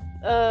too.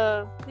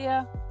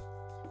 Yeah.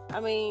 I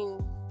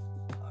mean,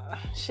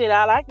 shit.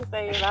 All I can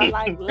say is I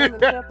like lemon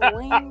pepper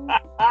wings.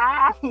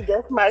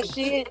 That's my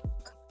shit.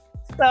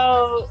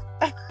 So,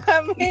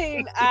 I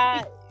mean,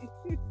 I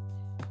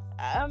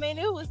mean,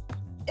 it was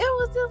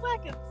just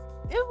like it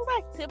was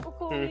like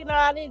typical. You know,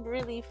 I didn't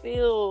really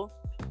feel,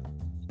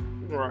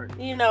 right.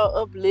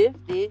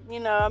 Uplifted.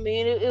 I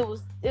mean,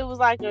 it was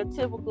like a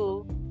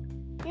typical,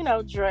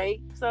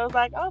 Drake. So it's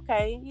like,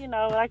 okay,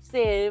 like I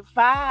said,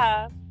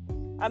 5.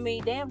 I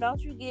mean, damn,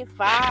 don't you get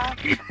 5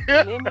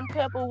 lemon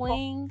pepper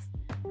wings?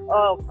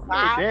 Or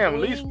 5 damn,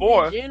 wings at least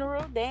 4. in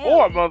general? Damn.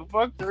 4,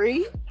 motherfucker.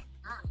 3?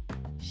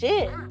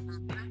 Shit.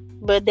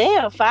 But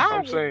damn,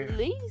 5 is saying. the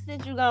least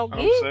that you gonna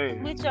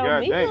get with your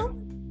meal.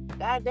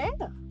 God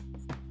damn.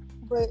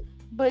 But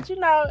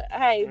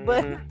hey,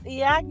 but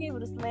yeah, I give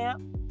it a snap.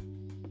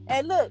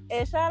 And look,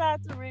 and shout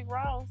out to Rick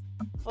Ross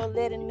for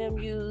letting them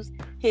use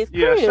his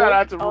crib. Yeah, shout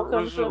out to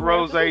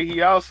Rose.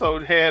 He also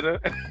had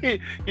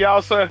he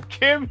also had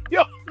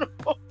cameo.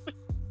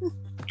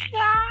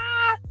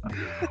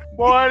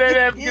 Boy,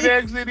 that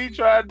exit he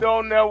tried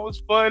doing that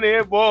was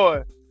funny,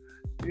 boy.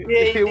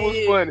 It was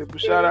funny, but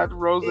shout out to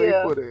Rose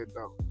for that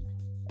though.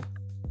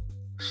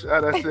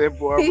 Shout out to that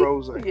boy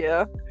Rose.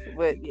 Yeah,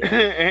 but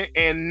yeah.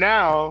 and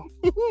now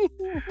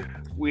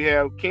we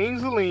have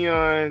Kings of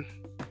Leon.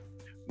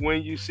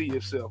 When you see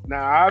yourself.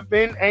 Now I've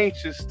been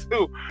anxious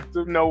to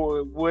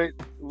know what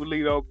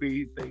Lido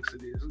B thinks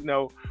it is.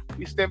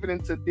 We stepping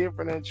into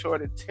different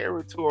uncharted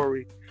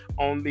territory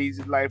on these.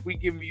 Like we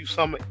giving you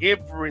some of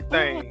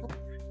everything.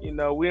 We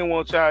don't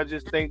want y'all to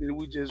just think that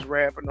we just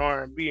rap and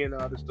R&B and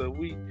all this stuff.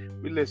 We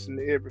listen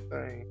to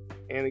everything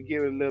and to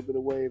give it a little bit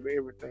away of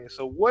everything.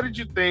 So what did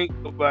you think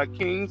about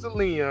Kings of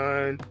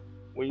Leon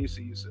when you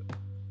see yourself?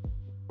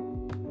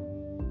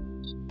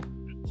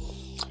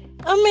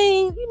 I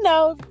mean,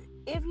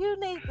 if you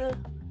need to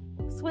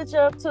switch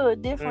up to a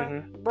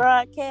different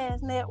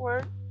broadcast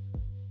network,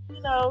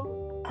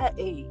 I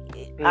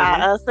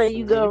say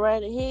you go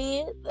right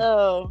ahead.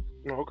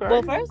 Okay.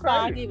 But first of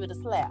all, I give it a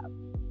slap.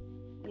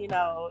 It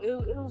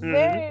was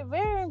very,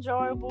 very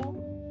enjoyable.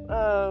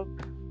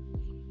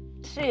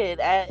 Shit,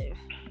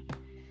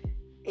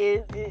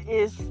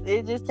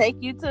 it just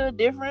take you to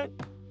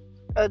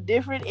a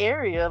different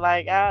area.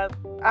 Like I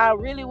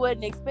really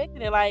wasn't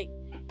expecting it. Like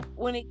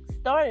when it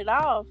started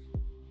off,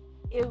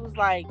 it was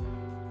like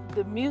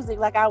the music,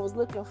 like I was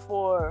looking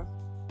for,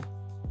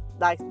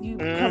 like you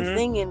come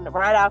singing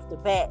right off the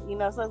bat,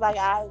 So it's like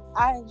I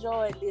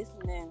enjoyed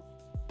listening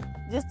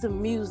just to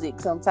music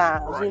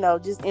sometimes,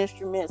 right. Just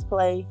instruments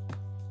play,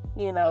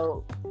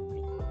 The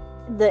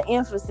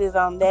emphasis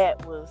on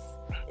that was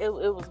it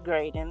was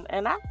great,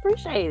 and I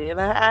appreciate it.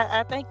 And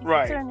I thank you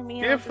for turning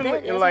me on.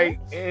 Definitely, and like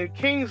in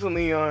Kings of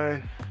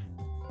Leon,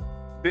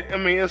 I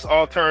mean it's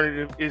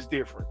alternative, it's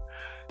different,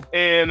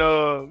 and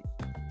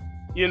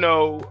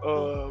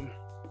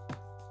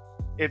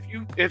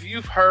if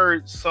you've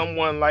heard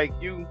someone like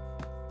you,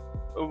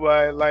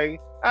 like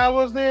I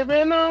was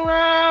living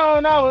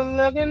around, I was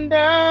looking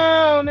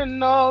down,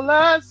 and all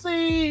I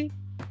see,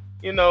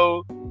 I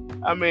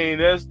mean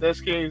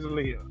that's Kings of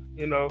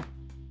Leon,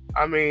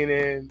 I mean,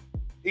 and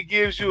it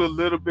gives you a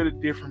little bit of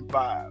different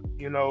vibe,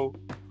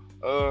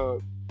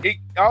 it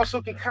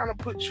also can kind of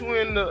put you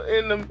in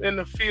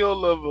the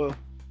feel of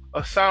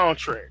a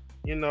soundtrack,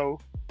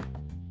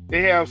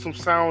 They have some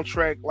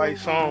soundtrack like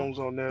songs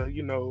on there,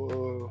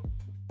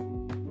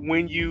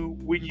 when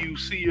you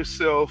see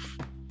yourself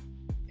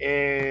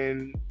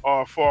and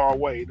are far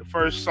away. The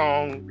first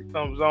song that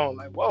comes on,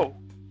 like, whoa,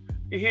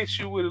 it hits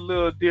you with a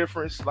little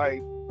difference.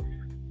 Like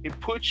it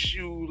puts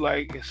you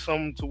like in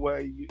something to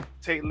where you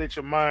let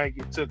your mind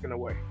get taken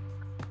away,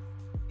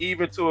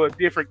 even to a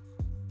different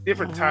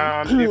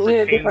time,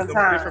 different kingdom,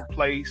 different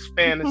place,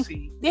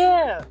 fantasy.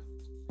 Yeah.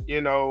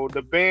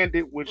 The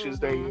Bandit, which is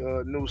their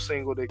new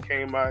single that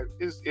came out,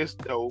 it's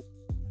dope.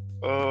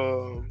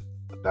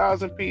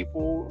 1,000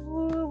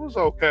 People, it was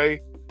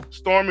okay.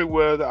 Stormy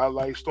Weather, I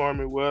like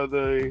Stormy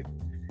Weather.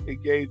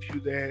 It gave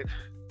you that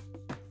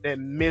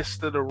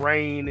mist of the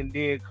rain, and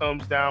then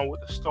comes down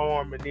with the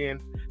storm, and then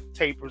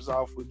tapers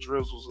off with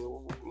drizzles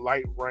of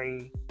light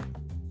rain.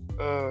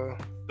 The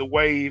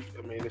Wave,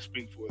 I mean, it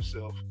speaks for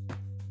itself.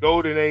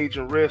 Golden Age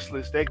and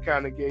Restless, that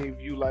kind of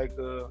gave you like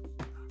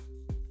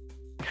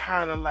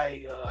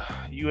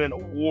you in a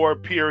war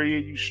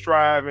period, you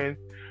striving,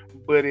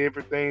 but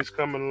everything's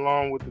coming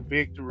along with the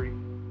victory.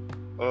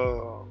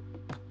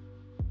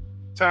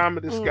 Time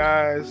of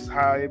Disguise,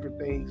 how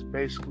everything's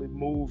basically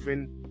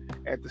moving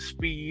at the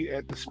speed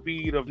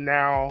of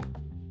now.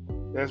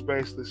 That's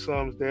basically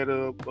sums that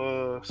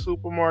up.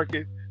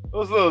 Supermarket, it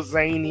was a little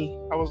zany.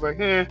 I was like,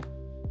 yeah.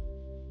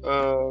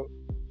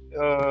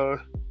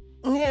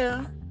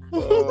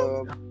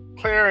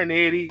 Claire and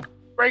Eddie,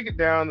 break it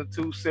down to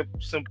two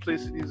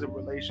simplicities of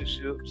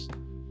relationships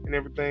and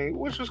everything,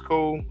 which was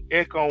cool.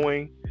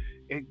 Echoing,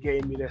 it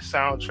gave me that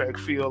soundtrack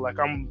feel like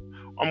I'm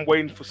I'm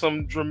waiting for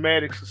some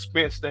dramatic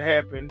suspense to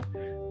happen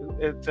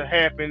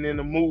in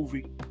a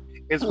movie,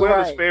 as well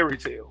as Right. Fairy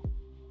Tale.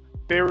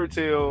 Fairy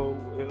Tale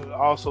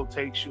also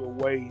takes you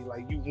away.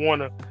 Like you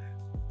wanna,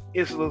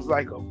 it looks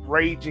like a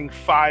raging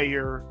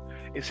fire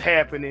is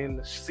happening,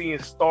 seeing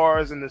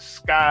stars in the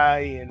sky,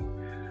 and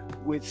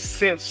with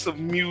sense of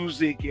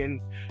music, and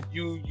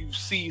you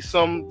see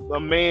a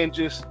man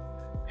just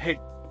had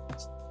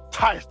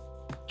t-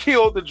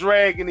 killed the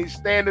dragon. He's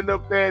standing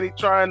up there and he's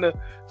trying to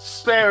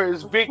share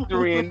his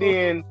victory, and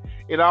then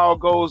it all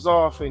goes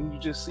off, and you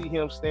just see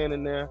him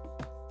standing there,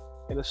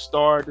 and a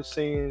star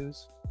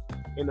descends,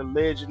 and the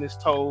legend is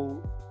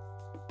told,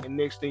 and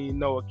next thing you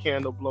know, a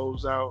candle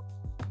blows out.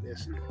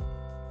 That's it.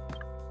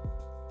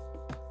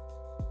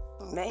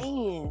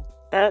 Man,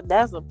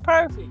 that's a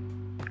perfect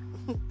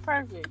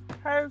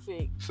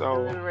So, I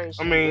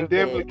alliteration mean, of that.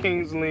 definitely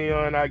Kings of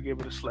Leon, I give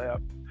it a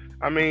slap.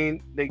 I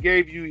mean, they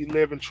gave you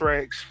 11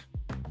 tracks.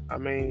 I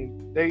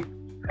mean, they're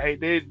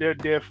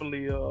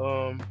definitely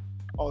a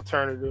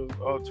alternative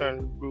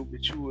group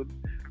that you would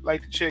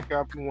like to check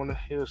out if you want to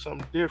hear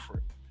something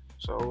different.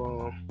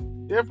 So,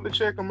 definitely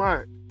check them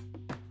out.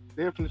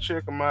 Definitely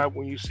check them out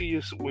when you see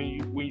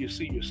when you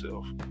see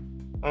yourself.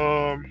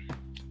 Um,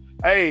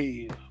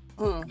 hey,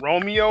 Mm.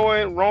 Romeo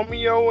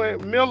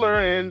and Miller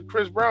and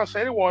Chris Brown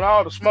say they want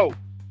all the smoke.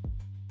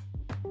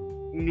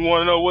 You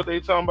want to know what they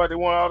talking about? They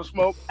want all the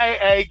smoke.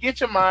 Hey, get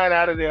your mind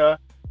out of there.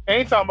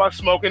 Ain't talking about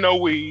smoking no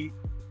weed.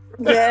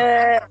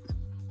 Yeah.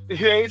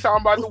 He ain't talking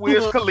about the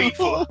Wiz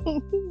Khalifa.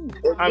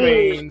 I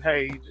mean,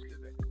 hey.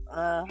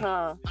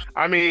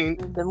 I mean,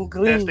 Them that's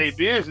gleams. their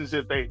business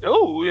if they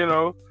do, you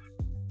know.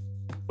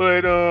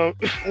 But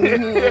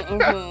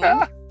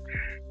Mm-hmm.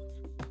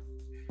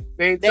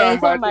 they ain't talking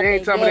about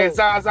that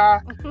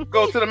Zaza.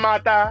 Go to the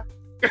Mata.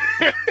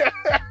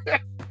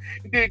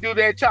 Then do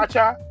that cha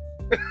cha.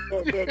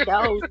 That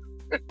dose.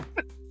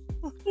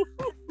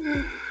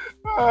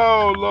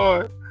 Oh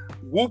Lord.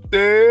 Whoop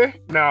there.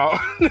 No.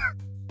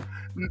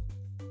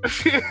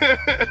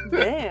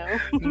 Damn.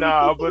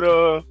 Nah,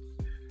 but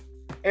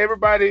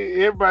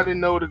everybody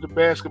know that the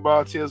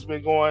basketball team's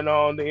been going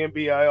on. The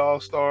NBA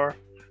All-Star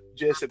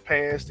just had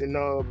passed, and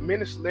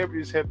many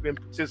celebrities have been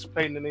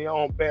participating in their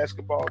own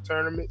basketball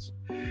tournaments.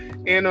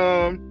 And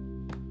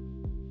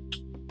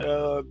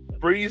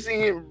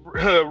Breezy and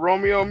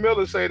Romeo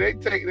Miller say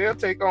they'll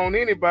take on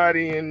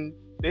anybody and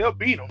they'll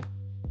beat them.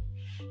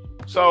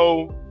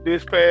 So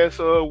this past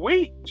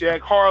week,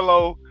 Jack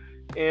Harlow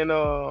and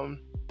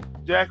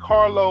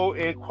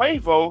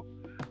Quavo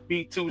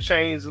beat 2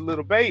 Chainz'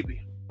 Little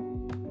Baby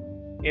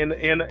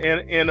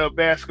in a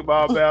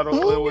basketball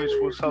battle, which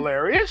was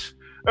hilarious.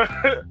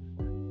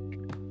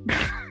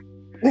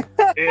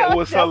 It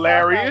was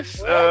hilarious.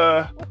 2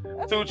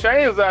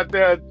 Chainz out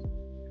there.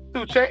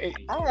 2 Chainz.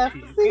 I have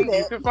to see that.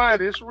 You can find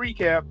this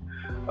recap.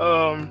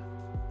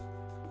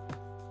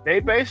 They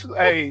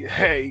basically,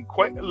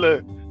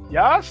 look,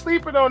 y'all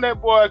sleeping on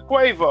that boy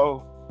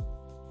Quavo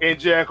and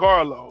Jack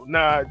Harlow.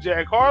 Nah,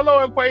 Jack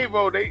Harlow and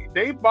Quavo,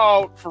 they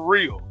balled for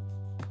real.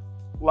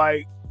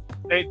 Like,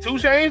 2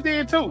 Chainz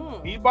did too.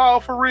 He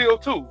balled for real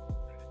too.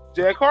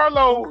 Jack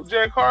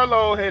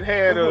Harlow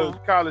had a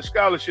college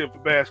scholarship for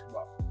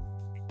basketball.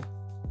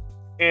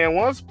 And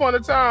once upon a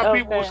time,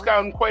 people were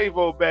scouting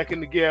Quavo back in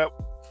the Gap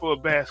for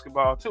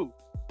basketball too.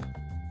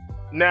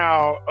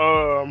 Now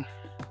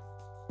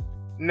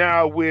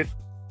with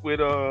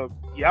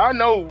y'all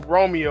know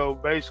Romeo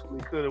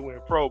basically could have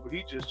went pro, but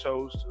he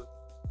chose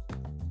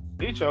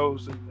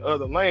the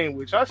other lane,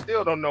 which I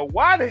still don't know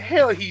why the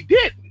hell he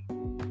didn't.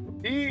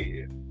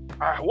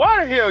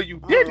 Why the hell you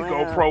didn't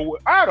go pro?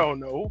 I don't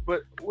know,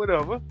 but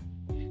whatever.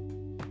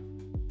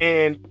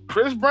 And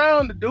Chris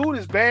Brown, the dude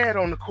is bad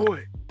on the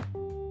court.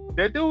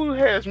 That dude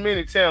has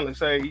many talents.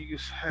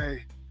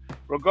 Hey,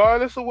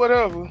 regardless of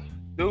whatever,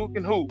 dude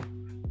can hoop.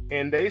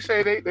 And they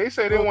say they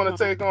want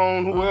to take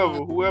on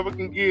whoever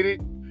can get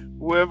it.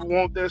 Whoever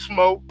want that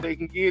smoke, they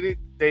can get it.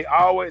 They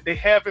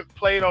haven't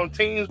played on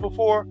teams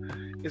before.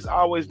 It's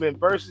always been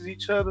versus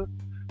each other.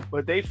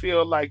 But they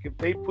feel like if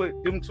they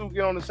put them two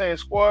get on the same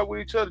squad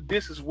with each other,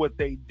 this is what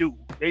they do.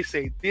 They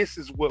say this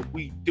is what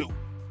we do.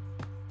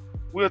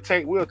 We'll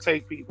take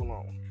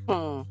people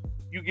on.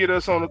 You get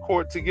us on the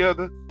court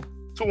together,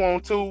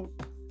 2-on-2,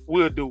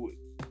 we'll do it.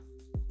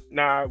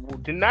 Now,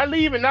 they're not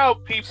leaving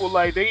out people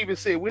like they even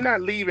said. We're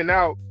not leaving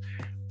out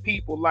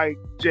people like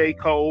J.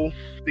 Cole,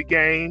 The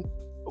Game,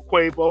 or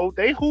Quavo.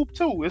 They hoop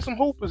too. There's some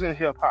hoopers in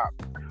hip hop,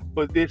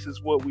 but this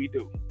is what we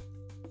do.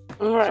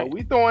 Right. So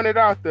we throwing it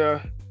out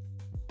there.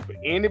 For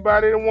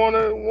anybody that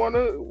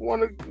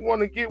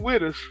wanna get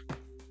with us,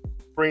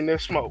 bring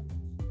that smoke.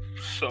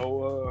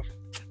 So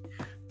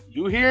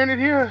you hearing it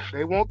here?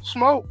 They want the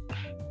smoke.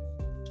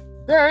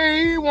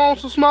 They want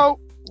some smoke.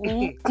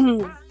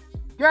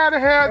 Gotta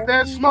have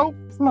that smoke.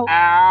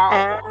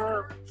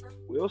 Ow.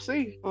 We'll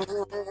see.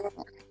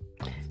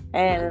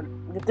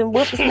 And get them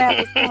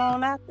whippersnappers come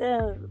on out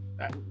there.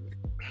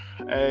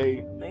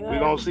 Hey, we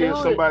gonna see if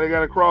somebody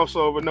got a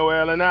crossover. No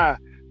Allen I.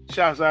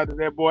 Shouts out to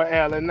that boy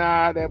Allen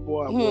I. That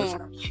boy was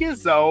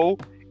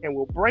Kizzo and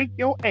will break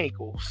your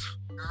ankles.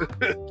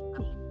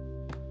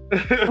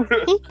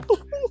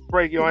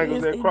 Break your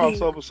ankles Yes, that indeed.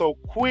 crossover so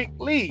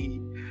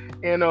quickly.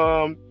 And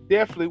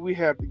definitely we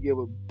have to give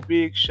a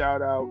big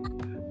shout out.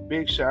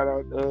 Big shout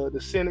out.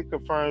 The Senate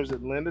confirms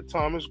that Linda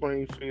Thomas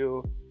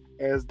Greenfield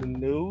as the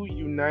new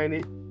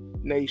United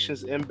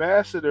Nations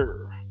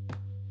ambassador.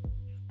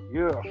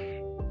 Yeah,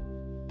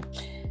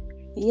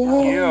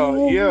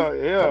 Yeah.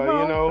 yeah.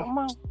 Come on, come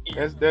on.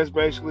 That's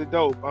basically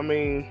dope. I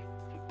mean,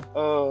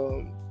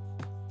 um,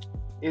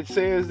 it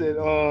says that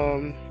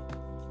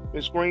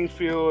Miss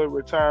Greenfield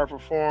retired from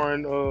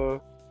foreign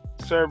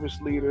service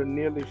leader,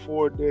 nearly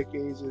 4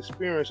 decades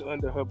experience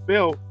under her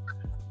belt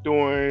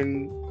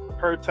during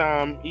her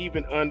time,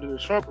 even under the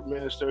Trump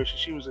administration.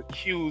 She was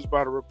accused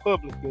by the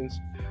Republicans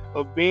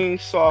of being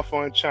soft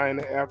on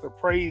China after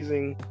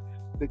praising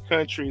the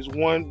country's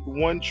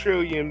one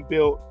trillion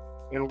built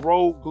and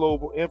road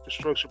global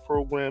infrastructure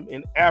program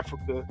in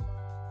Africa,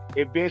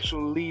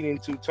 eventually leading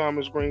to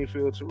Thomas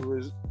Greenfield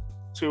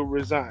to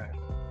resign.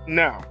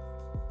 Now,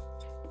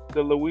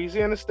 the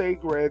Louisiana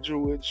State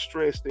graduate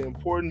stressed the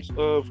importance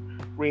of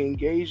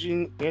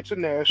re-engaging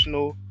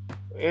international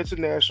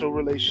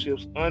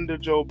relationships under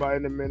Joe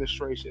Biden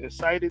administration and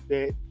cited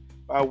that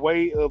by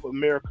way of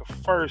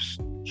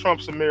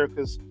Trump's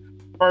America's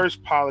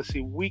First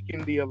policy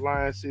weakened the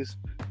alliances,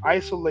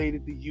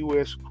 isolated the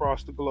U.S.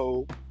 across the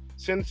globe.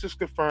 Senators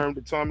confirmed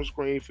that Thomas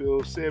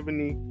Greenfield,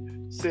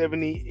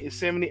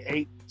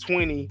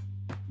 7820,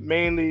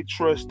 mainly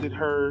trusted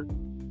her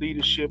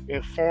leadership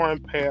and foreign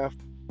path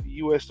to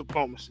U.S.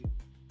 diplomacy.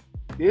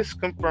 This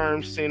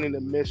confirms sending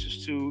a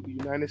message to the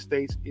United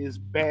States is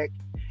back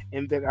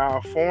and that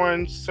our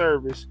foreign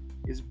service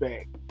is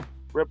back.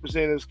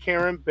 Representatives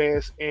Karen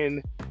Bass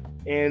and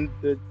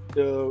the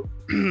the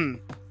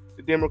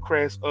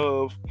Democrats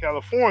of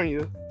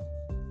California,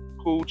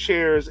 who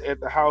chairs at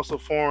the House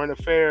of Foreign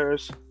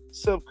Affairs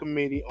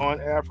Subcommittee on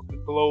Africa,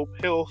 Globe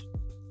Health,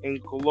 and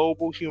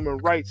Global Human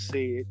Rights,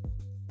 said,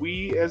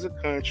 "We as a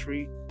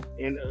country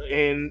and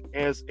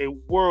as a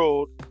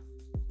world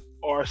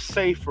are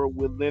safer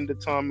with Linda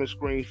Thomas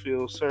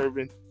Greenfield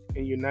serving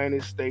as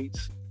United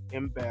States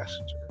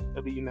Ambassador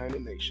of the United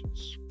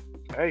Nations."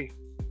 Hey,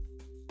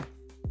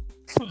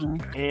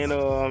 and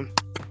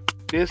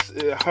this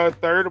her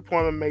third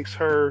appointment makes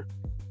her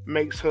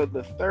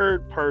the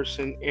third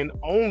person and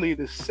only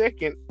the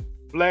second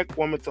black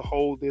woman to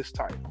hold this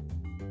title.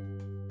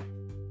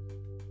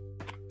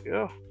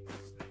 Yeah,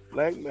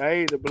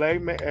 the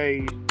black man.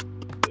 Hey,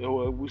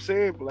 we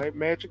said black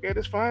magic at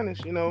its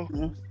finest. You know,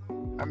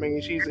 I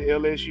mean, she's an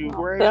LSU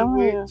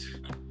graduate,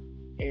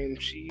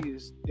 and she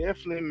has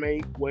definitely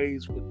made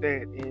waves with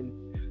that. And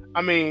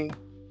I mean,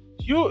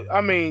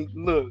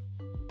 look,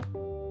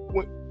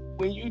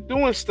 when you're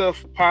doing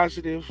stuff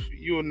positive,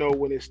 you'll know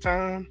when it's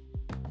time,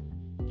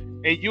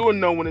 and you'll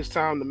know when it's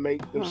time to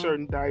make them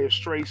certain dire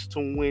straits. To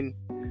when,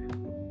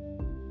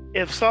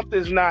 if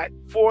something's not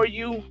for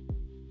you,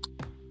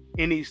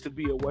 it needs to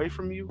be away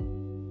from you.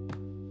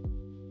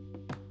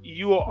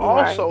 You will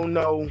also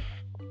know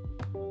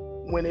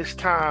when it's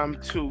time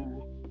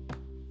to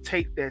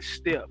take that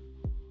step.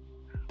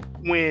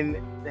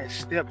 When that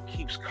step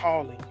keeps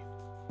calling you,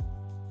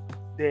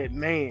 that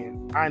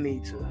man, I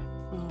need to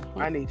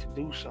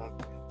do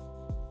something.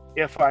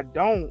 If I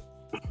don't,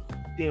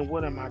 then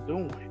what am I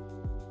doing?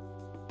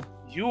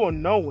 You will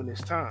know when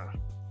it's time.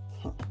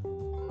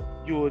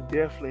 You will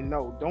definitely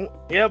know. Don't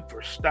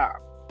ever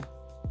stop.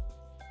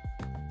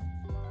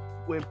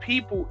 When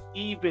people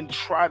even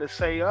try to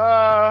say,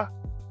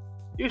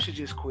 you should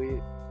just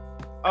quit.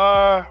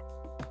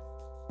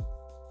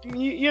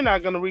 You're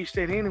not gonna reach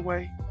that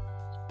anyway.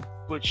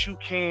 But you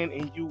can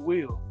and you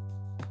will.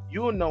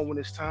 You'll know when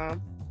it's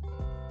time.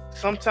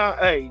 Sometimes,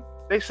 hey,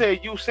 they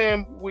said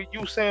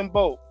Usain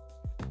Bolt,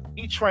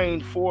 he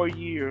trained 4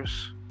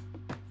 years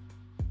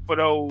for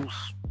those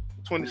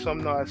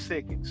 20-something odd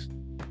seconds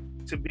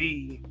to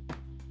be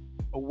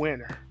a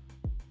winner.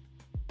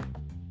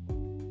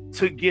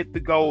 To get the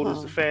gold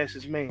as the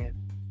fastest man.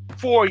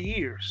 4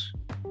 years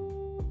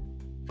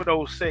for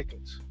those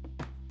seconds.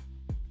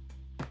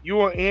 You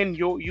are in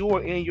your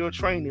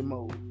training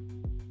mode.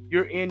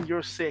 You're in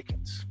your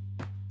seconds.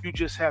 You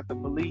just have to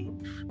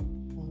believe.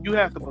 You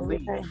have to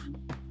believe.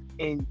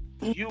 And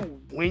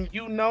when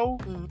you know,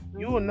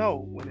 you'll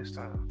know when it's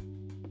time.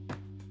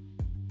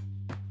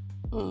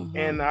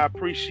 And I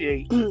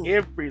appreciate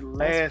every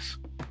last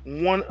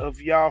one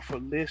of y'all for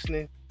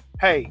listening.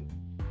 Hey,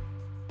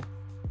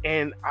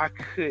 and I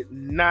could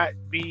not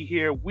be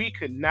here. We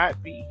could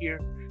not be here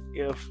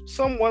if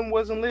someone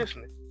wasn't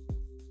listening.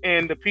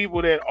 And the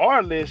people that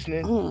are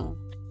listening,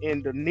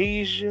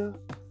 Indonesia,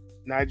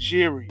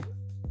 Nigeria,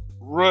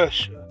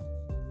 Russia,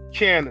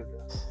 Canada,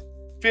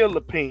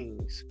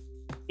 Philippines,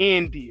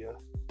 India,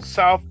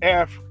 South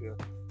Africa,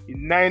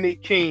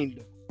 United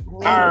Kingdom,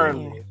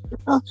 Ireland,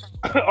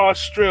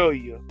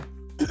 Australia,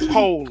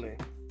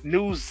 Poland,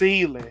 New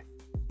Zealand,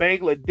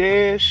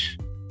 Bangladesh,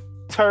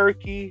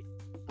 Turkey,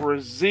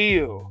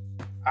 Brazil,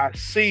 I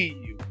see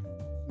you,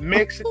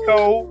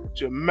 Mexico,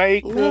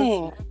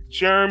 Jamaica,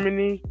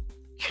 Germany,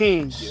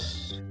 Kenya,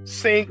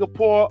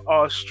 Singapore,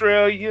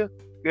 Australia.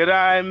 Good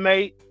eye,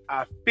 mate.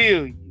 I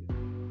feel you.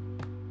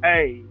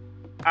 Hey,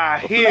 I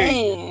hear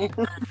you.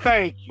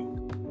 Thank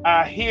you.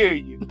 I hear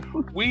you.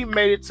 We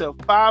made it to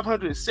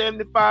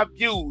 575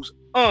 views.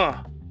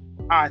 I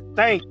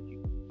thank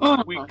you.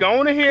 We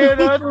gonna hit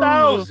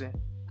 1,000,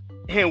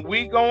 and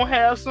we gonna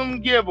have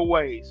some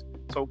giveaways.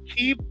 So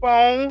keep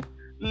on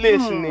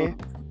listening.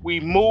 We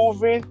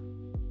moving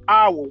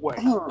our way.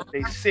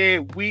 They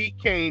said we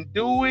can't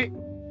do it.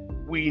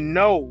 We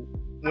know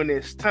when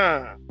it's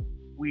time.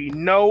 We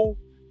know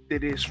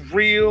that it's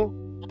real,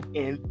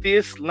 and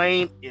this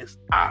lane is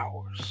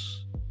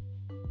ours.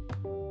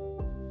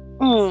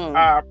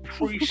 I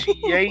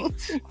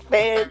appreciate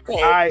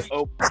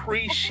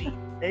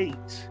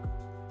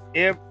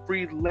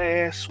every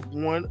last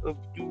one of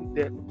you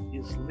that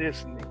is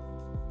listening.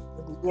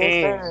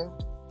 Yes, sir.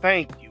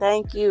 Thank you.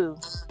 Thank you.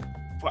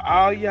 For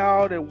all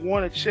y'all that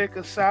want to check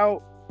us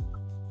out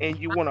and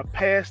you want to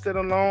pass that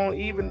along,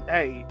 even,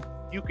 hey,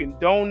 you can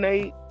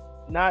donate,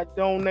 not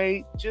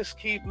donate, just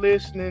keep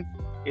listening.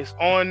 It's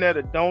on there,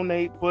 the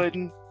donate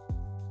button.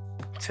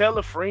 Tell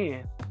a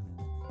friend,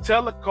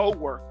 tell a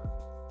coworker,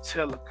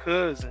 tell a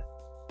cousin,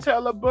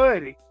 tell a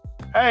buddy.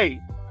 Hey,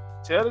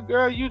 tell the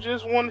girl you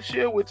just want to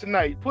share with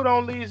tonight. Put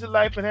on Leads of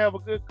Life and have a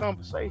good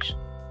conversation.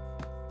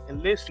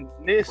 And listen.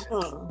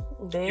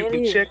 You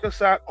can check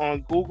us out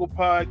on Google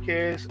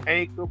Podcasts,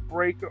 Anchor,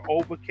 Breaker,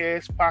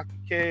 Overcast, Pocket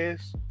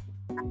Cast,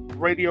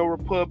 Radio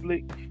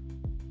Republic,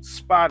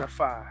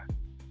 Spotify,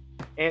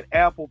 and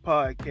Apple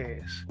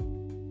Podcasts.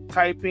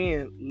 Type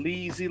in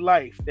Leezy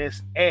Life.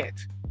 That's at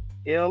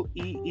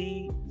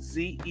LEEZEELIFE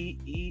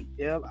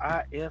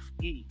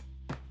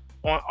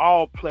on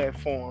all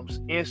platforms: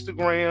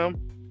 Instagram,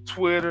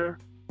 Twitter,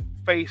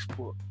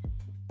 Facebook.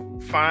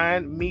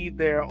 Find me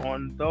there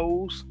on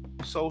those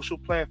social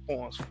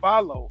platforms.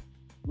 Follow,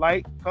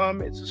 like,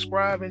 comment,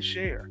 subscribe, and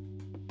share.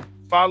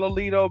 Follow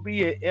Lito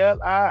B at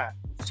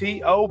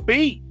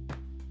LITOB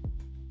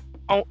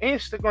on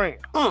Instagram.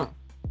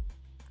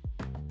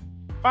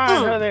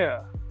 Find her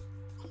there.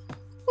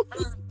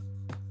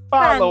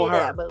 Follow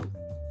her. There,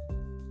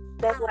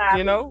 that's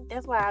why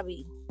That's why I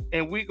be.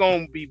 And we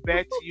gonna be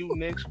back to you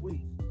next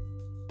week.